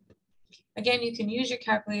 2. Again, you can use your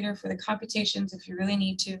calculator for the computations if you really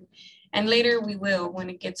need to. And later we will when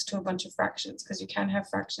it gets to a bunch of fractions, because you can't have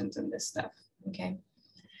fractions in this stuff, okay?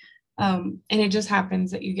 And it just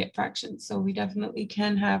happens that you get fractions. So we definitely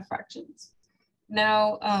can have fractions.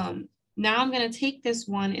 Now, now I'm going to take this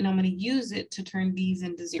one and I'm going to use it to turn these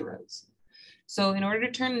into zeros. So in order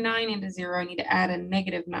to turn 9 into 0, I need to add a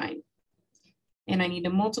negative 9. And I need to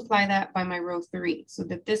multiply that by my row 3 so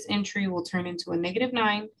that this entry will turn into a negative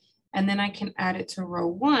 9. And then I can add it to row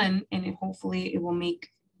 1, and hopefully it will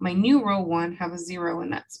make my new row 1 have a 0 in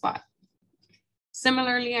that spot.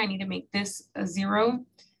 Similarly, I need to make this a 0.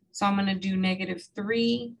 So I'm going to do negative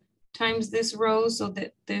 3 times this row so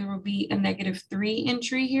that there will be a negative 3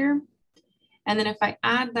 entry here. And then if I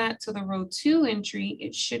add that to the row 2 entry,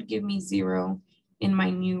 it should give me 0 in my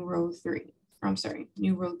new row 3. Or I'm sorry,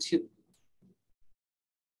 new row 2.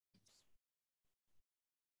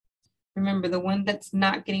 Remember, the one that's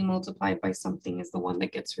not getting multiplied by something is the one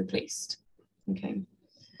that gets replaced. Okay.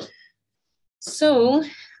 So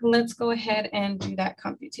let's go ahead and do that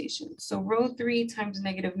computation. So row 3 times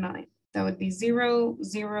negative 9. That would be 0,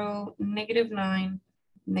 0, negative 9,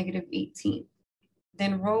 negative 18.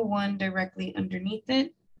 Then row 1 directly underneath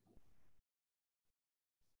it.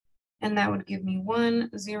 And that would give me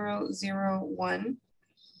 1, 0, 0, 1.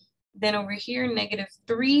 Then over here, negative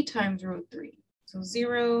 3 times row 3. So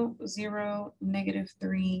 0, 0, negative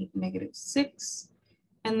 3, negative 6,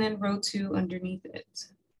 and then row 2 underneath it.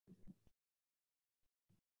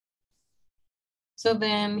 So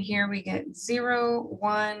then here we get 0,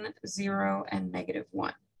 1, 0, and negative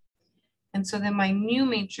 1. And so then my new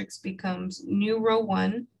matrix becomes new row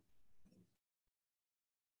 1,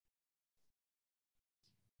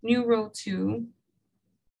 new row 2,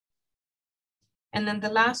 and then the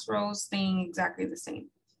last row is staying exactly the same.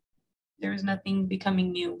 There is nothing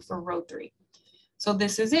becoming new for row 3. So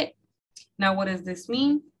this is it. Now, what does this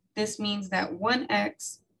mean? This means that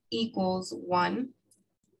 1x equals 1.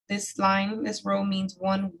 This line, this row means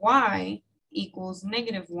 1y equals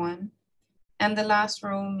negative 1. And the last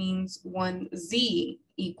row means 1z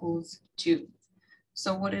equals 2.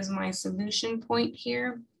 So what is my solution point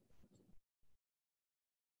here?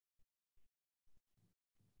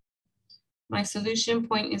 My solution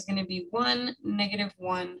point is going to be 1, negative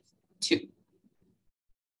 1, 2.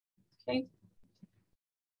 Okay.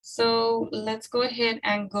 So let's go ahead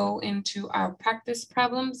and go into our practice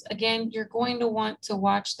problems. Again, you're going to want to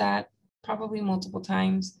watch that probably multiple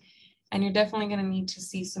times, and you're definitely going to need to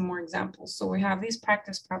see some more examples. So we have these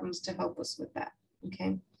practice problems to help us with that,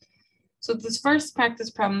 okay? So this first practice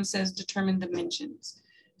problem says determine dimensions.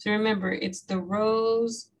 So remember, it's the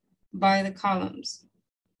rows by the columns.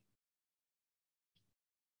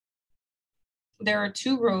 There are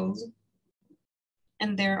 2 rows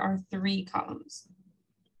and there are 3 columns.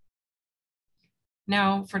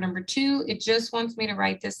 Now for number 2, it just wants me to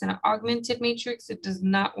write this in an augmented matrix. It does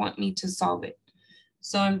not want me to solve it.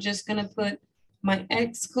 So I'm just going to put my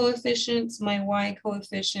X coefficients, my Y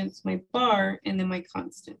coefficients, my bar, and then my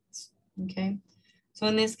constants, okay? So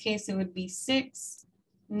in this case, it would be 6,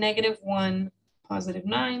 -1,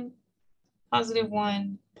 +9,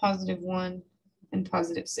 +1, +1, and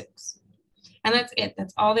 +6. And that's it.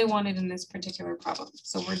 That's all they wanted in this particular problem.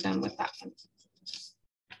 So we're done with that one.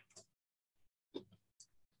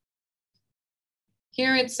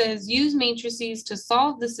 Here it says, use matrices to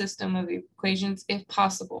solve the system of equations if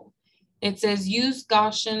possible. It says, use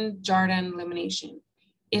Gaussian-Jordan elimination.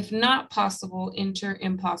 If not possible, enter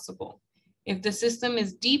impossible. If the system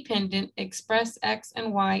is dependent, express X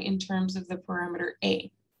and Y in terms of the parameter A.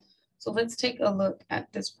 So let's take a look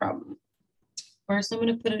at this problem. First, I'm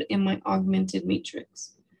going to put it in my augmented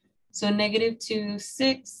matrix. So -2,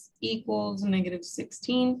 6 equals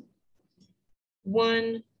 -16,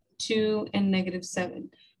 1, 2, and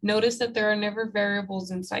 -7. Notice that there are never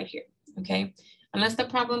variables inside here, okay? Unless the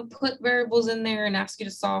problem put variables in there and asks you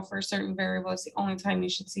to solve for a certain variable, it's the only time you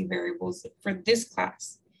should see variables for this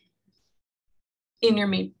class in your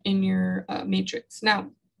matrix.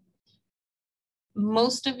 Now,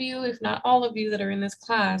 most of you, if not all of you that are in this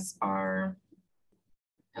class are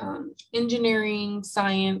engineering,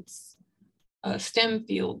 science, STEM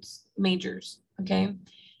fields majors, okay?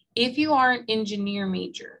 If you are an engineer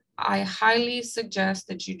major, I highly suggest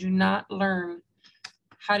that you do not learn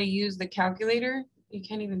how to use the calculator. You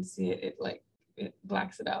can't even see it, it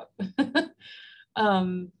blacks it out. I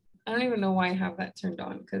don't even know why I have that turned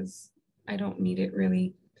on because I don't need it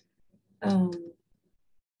really.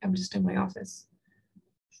 I'm just in my office.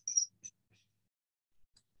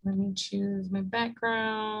 Let me choose my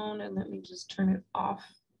background and let me just turn it off.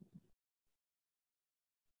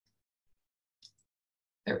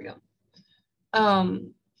 There we go.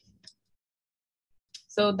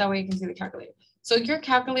 So that way you can see the calculator. So your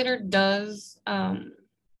calculator does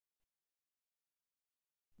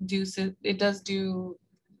do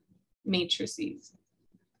matrices.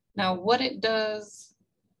 Now what it does,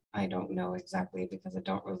 I don't know exactly because I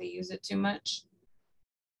don't really use it too much,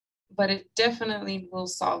 but it definitely will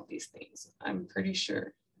solve these things, I'm pretty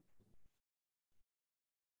sure.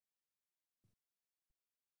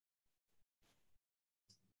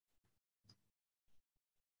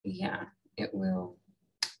 Yeah, it will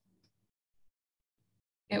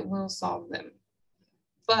solve them.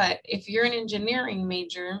 But if you're an engineering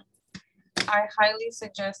major, I highly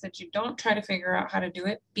suggest that you don't try to figure out how to do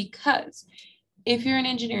it, because if you're an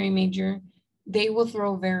engineering major, they will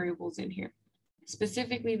throw variables in here,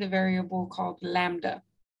 specifically the variable called lambda,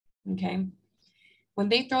 okay? When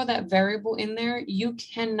they throw that variable in there, you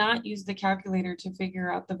cannot use the calculator to figure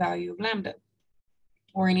out the value of lambda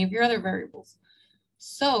or any of your other variables.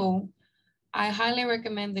 So I highly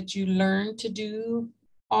recommend that you learn to do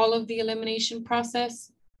all of the elimination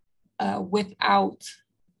process without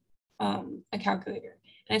a calculator.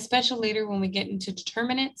 And especially later when we get into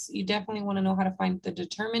determinants, you definitely want to know how to find the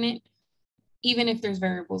determinant, even if there's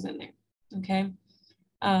variables in there, okay?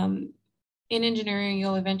 In engineering,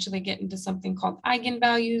 you'll eventually get into something called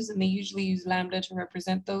eigenvalues, and they usually use lambda to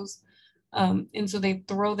represent those. And so they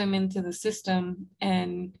throw them into the system,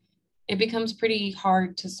 and it becomes pretty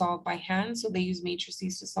hard to solve by hand. So they use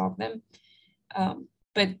matrices to solve them.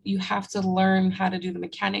 But you have to learn how to do the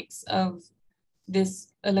mechanics of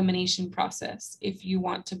this elimination process if you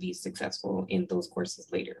want to be successful in those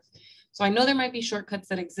courses later. So I know there might be shortcuts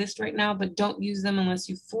that exist right now, but don't use them unless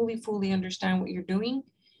you fully understand what you're doing,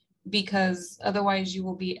 because otherwise you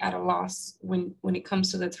will be at a loss when it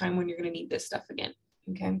comes to the time when you're going to need this stuff again,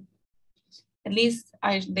 okay? At least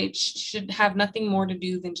they should have nothing more to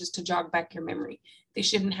do than just to jog back your memory. They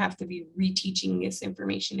shouldn't have to be reteaching this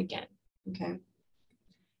information again, okay?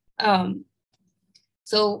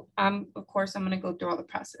 So of course, I'm going to go through all the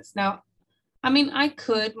process. Now, I mean, I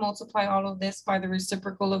could multiply all of this by the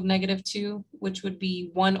reciprocal of -2, which would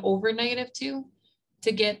be 1 over -2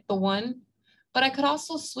 to get the 1. But I could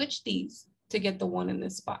also switch these to get the 1 in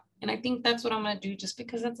this spot. And I think that's what I'm going to do just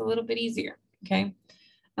because that's a little bit easier, okay?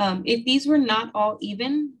 If these were not all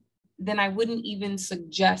even, then I wouldn't even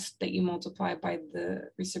suggest that you multiply by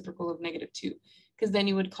the reciprocal of -2, because then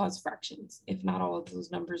you would cause fractions if not all of those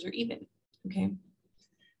numbers are even, okay?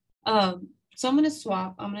 So I'm gonna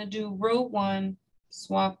swap. I'm gonna do row 1,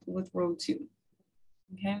 swap with row 2,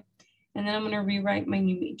 okay? And then I'm gonna rewrite my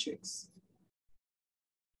new matrix.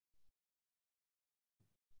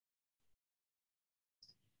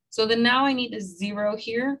 So then now I need a 0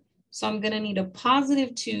 here. So I'm gonna need a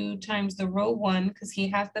 +2 times the row 1, because he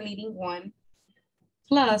has the leading 1,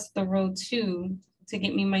 plus the row 2 to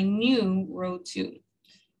get me my new row 2.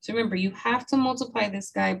 So remember, you have to multiply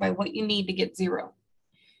this guy by what you need to get 0.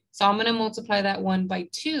 So I'm gonna multiply that 1 by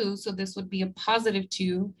 2, so this would be a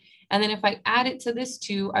 +2. And then if I add it to this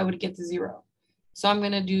 2, I would get the 0. So I'm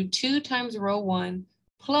gonna do 2 times row 1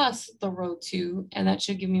 plus the row 2, and that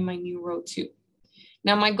should give me my new row 2.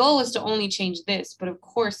 Now my goal is to only change this, but of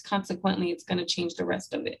course, consequently, it's gonna change the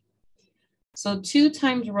rest of it. So 2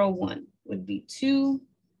 times row 1 would be 2.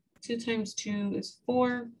 2 times 2 is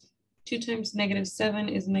 4. 2 times -7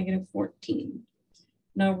 is -14.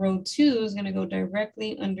 Now row 2 is gonna go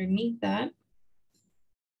directly underneath that.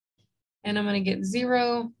 And I'm gonna get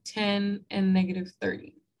 0, 10, and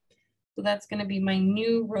 -30. So that's gonna be my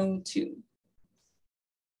new row 2.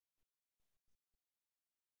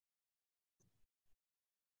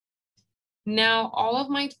 Now all of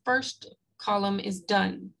my first column is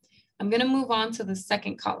done. I'm gonna move on to the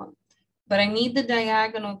second column, but I need the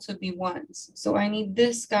diagonal to be 1s. So I need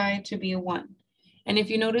this guy to be a 1. And if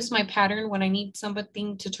you notice my pattern, when I need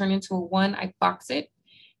something to turn into a 1, I box it.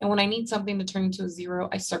 And when I need something to turn into a 0,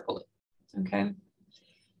 I circle it, okay?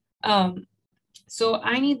 So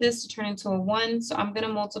I need this to turn into a 1. So I'm gonna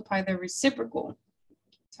multiply the reciprocal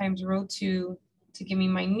times row 2 to give me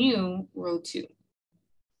my new row 2.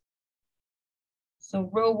 So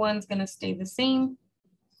row 1 is gonna stay the same.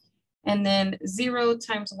 And then 0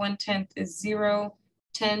 times 1/10 is 0.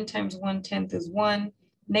 10 times 1/10 is 1.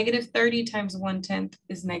 -30 times 1/10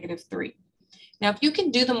 is -3. Now, if you can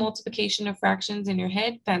do the multiplication of fractions in your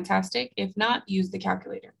head, fantastic. If not, use the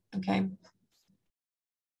calculator, okay?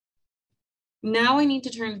 Now I need to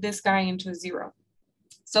turn this guy into a 0.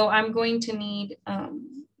 So I'm going to need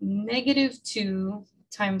 -2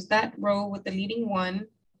 times that row with the leading 1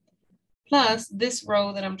 plus this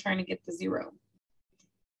row that I'm trying to get the 0.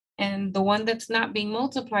 And the one that's not being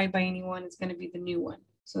multiplied by anyone is going to be the new one.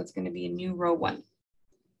 So it's going to be a new row 1.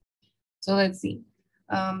 So let's see.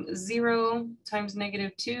 0 times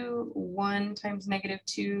 -2, 1 times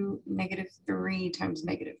 -2, -3 times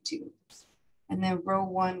 -2. And then row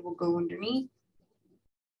 1 will go underneath.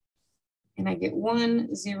 And I get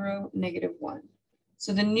 1, 0, -1.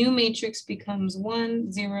 So the new matrix becomes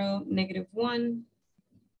 1, 0, -1.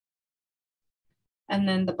 And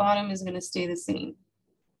then the bottom is going to stay the same.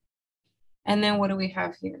 And then what do we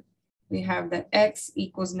have here? We have that x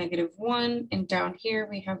equals -1, and down here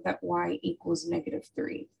we have that y equals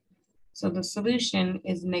 -3. So the solution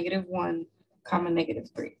is -1,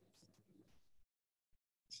 -3.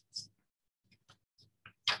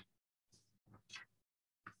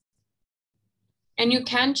 And you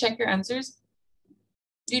can check your answers.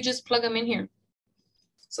 You just plug them in here.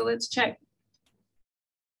 So let's check.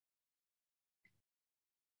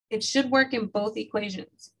 It should work in both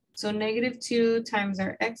equations. So -2 times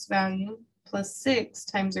our x value plus 6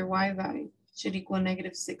 times our y value should equal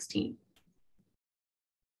 -16.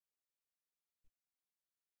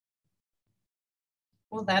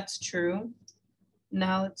 Well, that's true.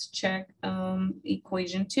 Now let's check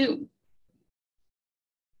equation 2.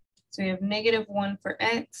 So we have -1 for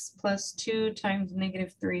x plus 2 times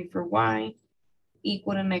 -3 for y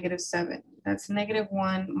equal to -7. That's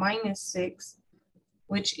 -1 minus 6,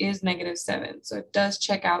 which is -7. So it does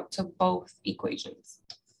check out to both equations.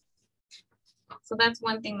 So that's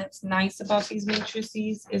one thing that's nice about these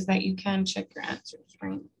matrices is that you can check your answers,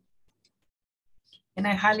 right? And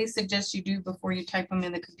I highly suggest you do before you type them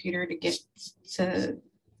in the computer to get to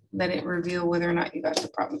let it reveal whether or not you got the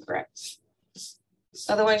problem correct.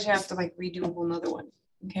 Otherwise you have to like redo a whole nother one,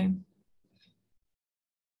 okay?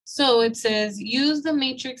 So it says, use the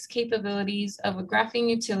matrix capabilities of a graphing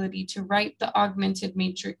utility to write the augmented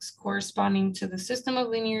matrix corresponding to the system of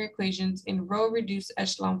linear equations in row reduced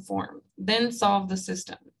echelon form, then solve the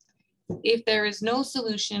system. If there is no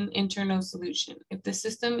solution, enter no solution. If the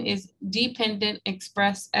system is dependent,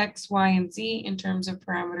 express X, Y, and Z in terms of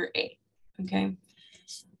parameter A, okay?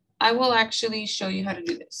 I will actually show you how to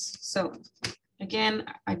do this. So again,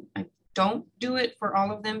 I don't do it for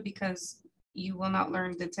all of them because you will not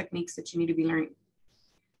learn the techniques that you need to be learning.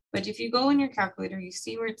 But if you go in your calculator, you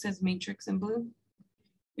see where it says matrix in blue,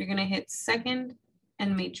 you're gonna hit second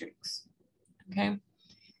and matrix, okay?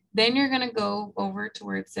 Then you're gonna go over to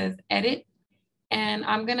where it says edit, and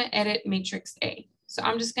I'm gonna edit matrix A. So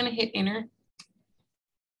I'm just gonna hit enter,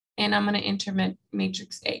 and I'm gonna enter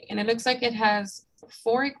matrix A. And it looks like it has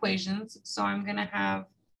 4 equations. So I'm gonna have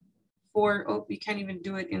 4, oh, you can't even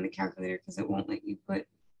do it in the calculator because it won't let you put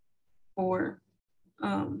 4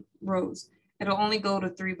 rows. It'll only go to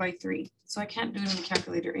 3 by 3. So I can't do it in the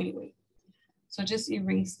calculator anyway. So just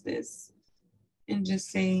erase this and just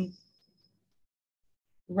say,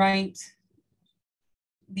 write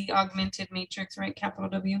the augmented matrix, right? Capital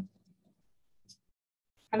W.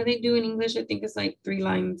 How do they do in English? I think it's like 3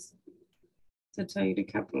 lines to tell you to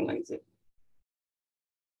capitalize it.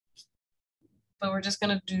 But we're just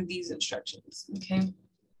gonna do these instructions, okay?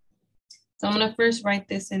 So I'm gonna first write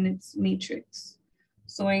this in its matrix.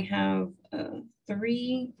 So I have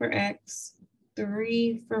 3 for X,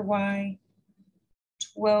 3 for Y,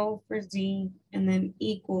 12 for Z, and then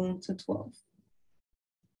equal to 12.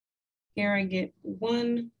 Here I get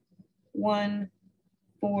 1, 1,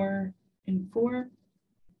 4, and 4,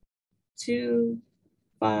 2,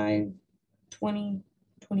 5, 20,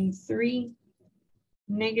 23,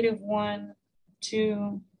 -1,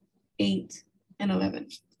 2, 8, and 11.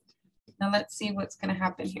 Now let's see what's going to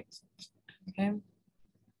happen here. Okay.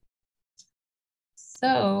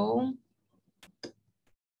 So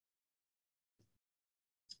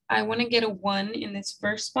I want to get a 1 in this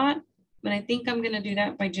first spot, but I think I'm going to do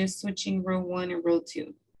that by just switching row 1 and row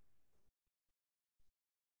 2.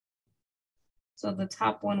 So the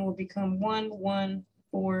top one will become 1, 1,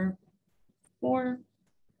 4, 4.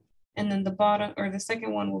 And then the bottom, or the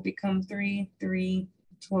second one will become 3, 3,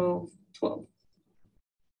 12, 12.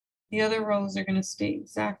 The other rows are going to stay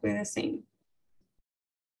exactly the same.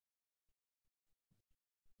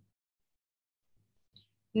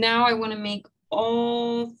 Now I want to make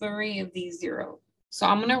all 3 of these 0. So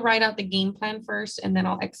I'm going to write out the game plan first, and then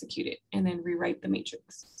I'll execute it and then rewrite the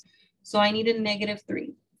matrix. So I need a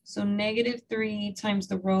 -3. So -3 times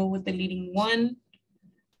the row with the leading 1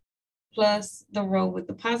 plus the row with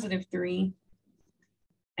the +3,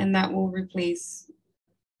 and that will replace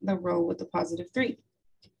the row with the +3.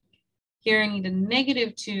 Here I need a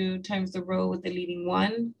 -2 times the row with the leading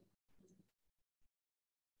 1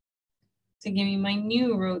 to give me my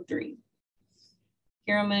new row 3.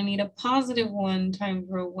 Here I'm going to need a +1 times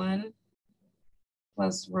row 1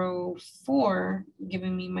 plus row 4,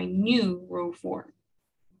 giving me my new row 4.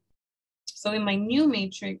 So in my new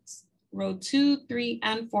matrix, row 2, 3,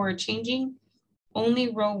 and 4 are changing. Only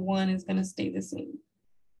row 1 is going to stay the same.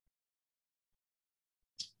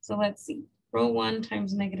 So let's see. Row 1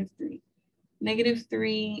 times -3.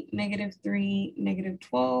 -3, -3,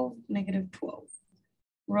 -12, -12.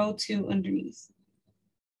 Row 2 underneath.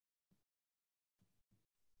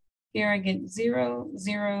 Here I get 0,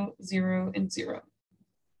 0, 0, and 0.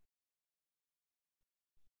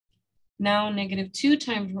 Now -2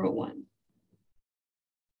 times row 1.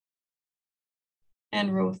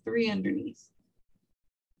 And row 3 underneath.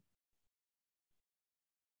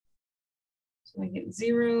 So I get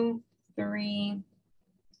 0, 3,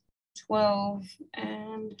 12,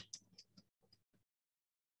 and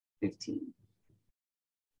 15.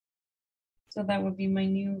 So that would be my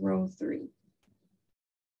new row 3.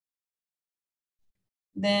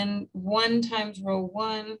 Then 1 times row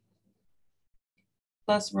 1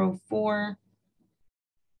 plus row 4.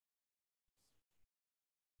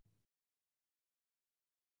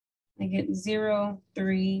 I get 0,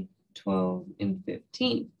 3, 12, and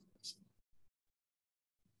 15.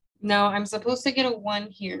 Now I'm supposed to get a 1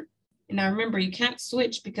 here. And now remember, you can't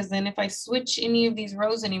switch, because then if I switch any of these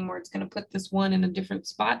rows anymore, it's going to put this 1 in a different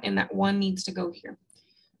spot, and that 1 needs to go here.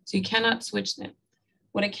 So you cannot switch them.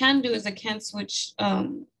 What I can do is I can switch.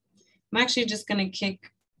 I'm actually just going to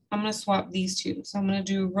I'm going to swap these two. So I'm going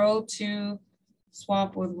to do row 2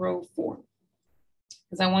 swap with row 4,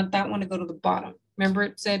 because I want that one to go to the bottom. Remember,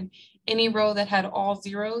 it said any row that had all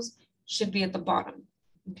zeros should be at the bottom.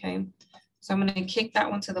 Okay. So I'm going to kick that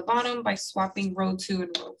one to the bottom by swapping row 2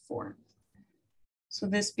 and row 4. So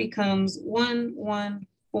this becomes 1, 1,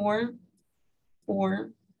 4,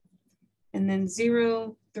 4, and then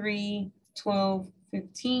 0, 3, 12,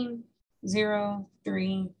 15, 0,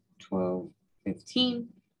 3, 12,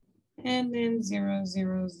 15, and then 0,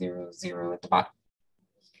 0, 0, 0 at the bottom.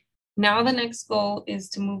 Now the next goal is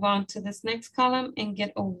to move on to this next column and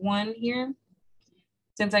get a 1 here,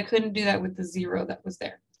 since I couldn't do that with the 0 that was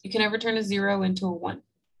there. You can never turn a 0 into a 1,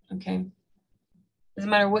 okay? Doesn't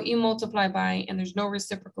matter what you multiply by, and there's no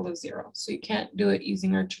reciprocal of 0. So you can't do it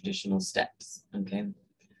using our traditional steps, okay?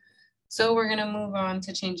 So we're gonna move on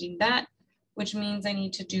to changing that, which means I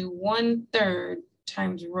need to do 1/3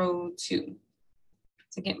 times row 2.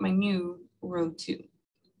 to get my new row 2.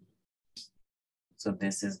 So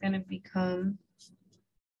this is going to become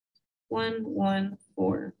 1, 1,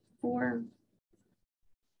 4, 4.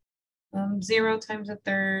 0 times a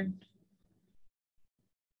third.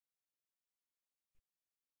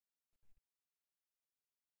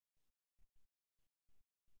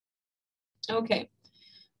 Okay,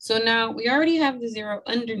 so now we already have the 0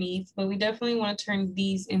 underneath, but we definitely want to turn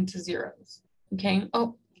these into zeros. Okay,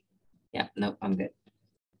 oh, yeah, nope, I'm good.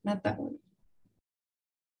 Not that one.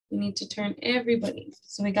 We need to turn everybody.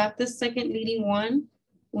 So we got this second leading 1.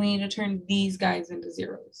 We need to turn these guys into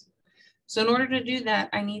zeros. So in order to do that,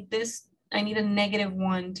 I need a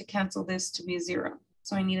 -1 to cancel this to be a 0.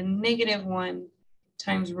 So I need a -1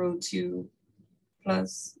 times row 2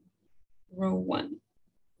 plus row 1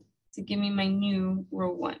 to give me my new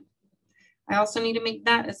row 1. I also need to make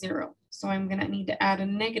that a 0. So I'm going to need to add a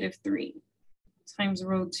 -3 times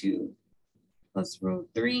row 2 plus row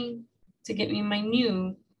 3 to get me my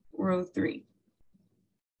new row 3.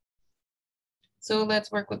 So let's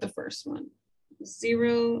work with the first one.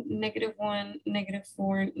 0, -1,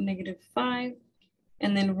 -4, -5,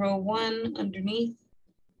 and then row 1 underneath.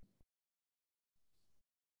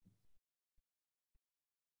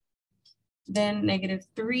 Then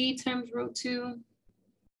 -3 times row 2.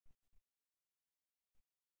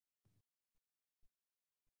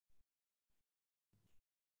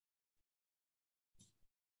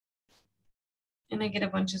 And I get a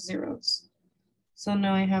bunch of zeros. So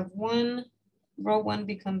now I have row 1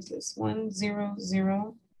 becomes this 1, 0,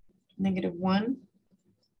 0, -1.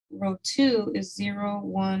 Row 2 is 0,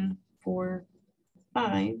 1, 4,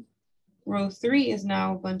 5. Row 3 is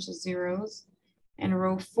now a bunch of zeros. And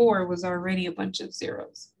row 4 was already a bunch of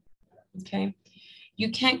zeros. Okay.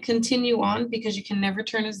 You can't continue on because you can never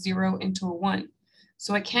turn a 0 into a 1.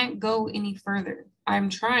 So I can't go any further. I'm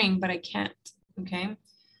trying, but I can't. Okay.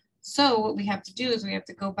 So what we have to do is we have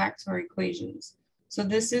to go back to our equations. So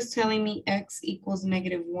this is telling me x equals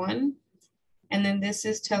 -1. And then this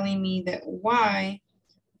is telling me that y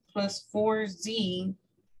plus 4z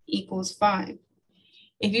equals 5.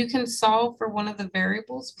 If you can solve for one of the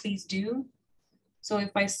variables, please do. So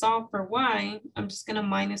if I solve for y, I'm just going to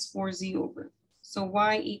minus 4z over. So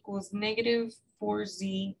y equals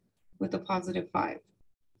 -4z with a positive 5.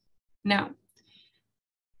 Now,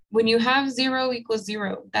 when you have 0 equals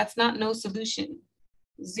 0, that's not no solution.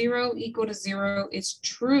 0 equal to 0 is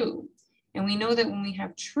true. And we know that when we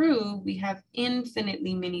have true, we have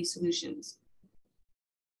infinitely many solutions.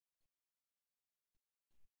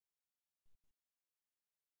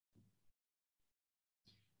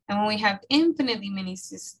 And when we have infinitely many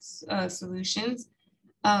solutions,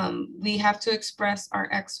 we have to express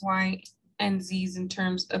our x, y, and z's in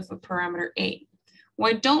terms of a parameter a.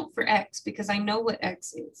 Well, I don't for x because I know what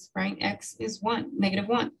x is, right? X is 1,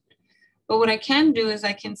 -1. But what I can do is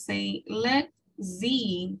I can say, let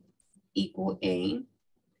z equal a,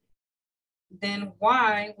 then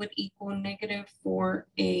y would equal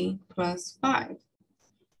 -4a plus 5.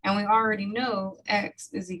 And we already know x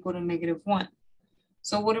is equal to -1.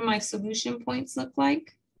 So what do my solution points look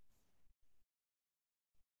like?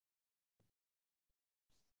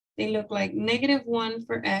 They look like -1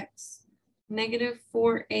 for x,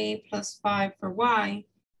 -4a plus 5 for y,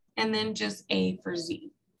 and then just a for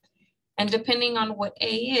z. And depending on what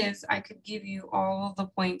a is, I could give you all of the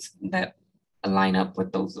points that line up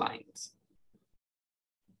with those lines.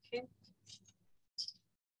 Okay.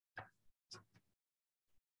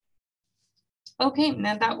 Okay,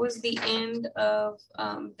 now that was the end of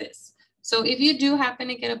this. So if you do happen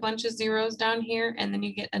to get a bunch of zeros down here and then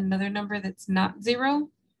you get another number that's not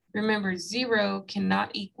 0, remember 0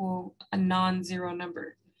 cannot equal a non-zero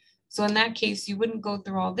number. So in that case, you wouldn't go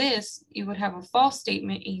through all this, you would have a false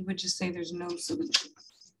statement and you would just say there's no solution.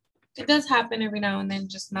 It does happen every now and then,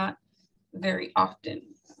 just not very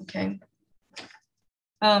often, okay?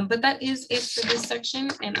 But that is it for this section,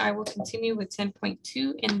 and I will continue with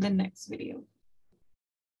 10.2 in the next video.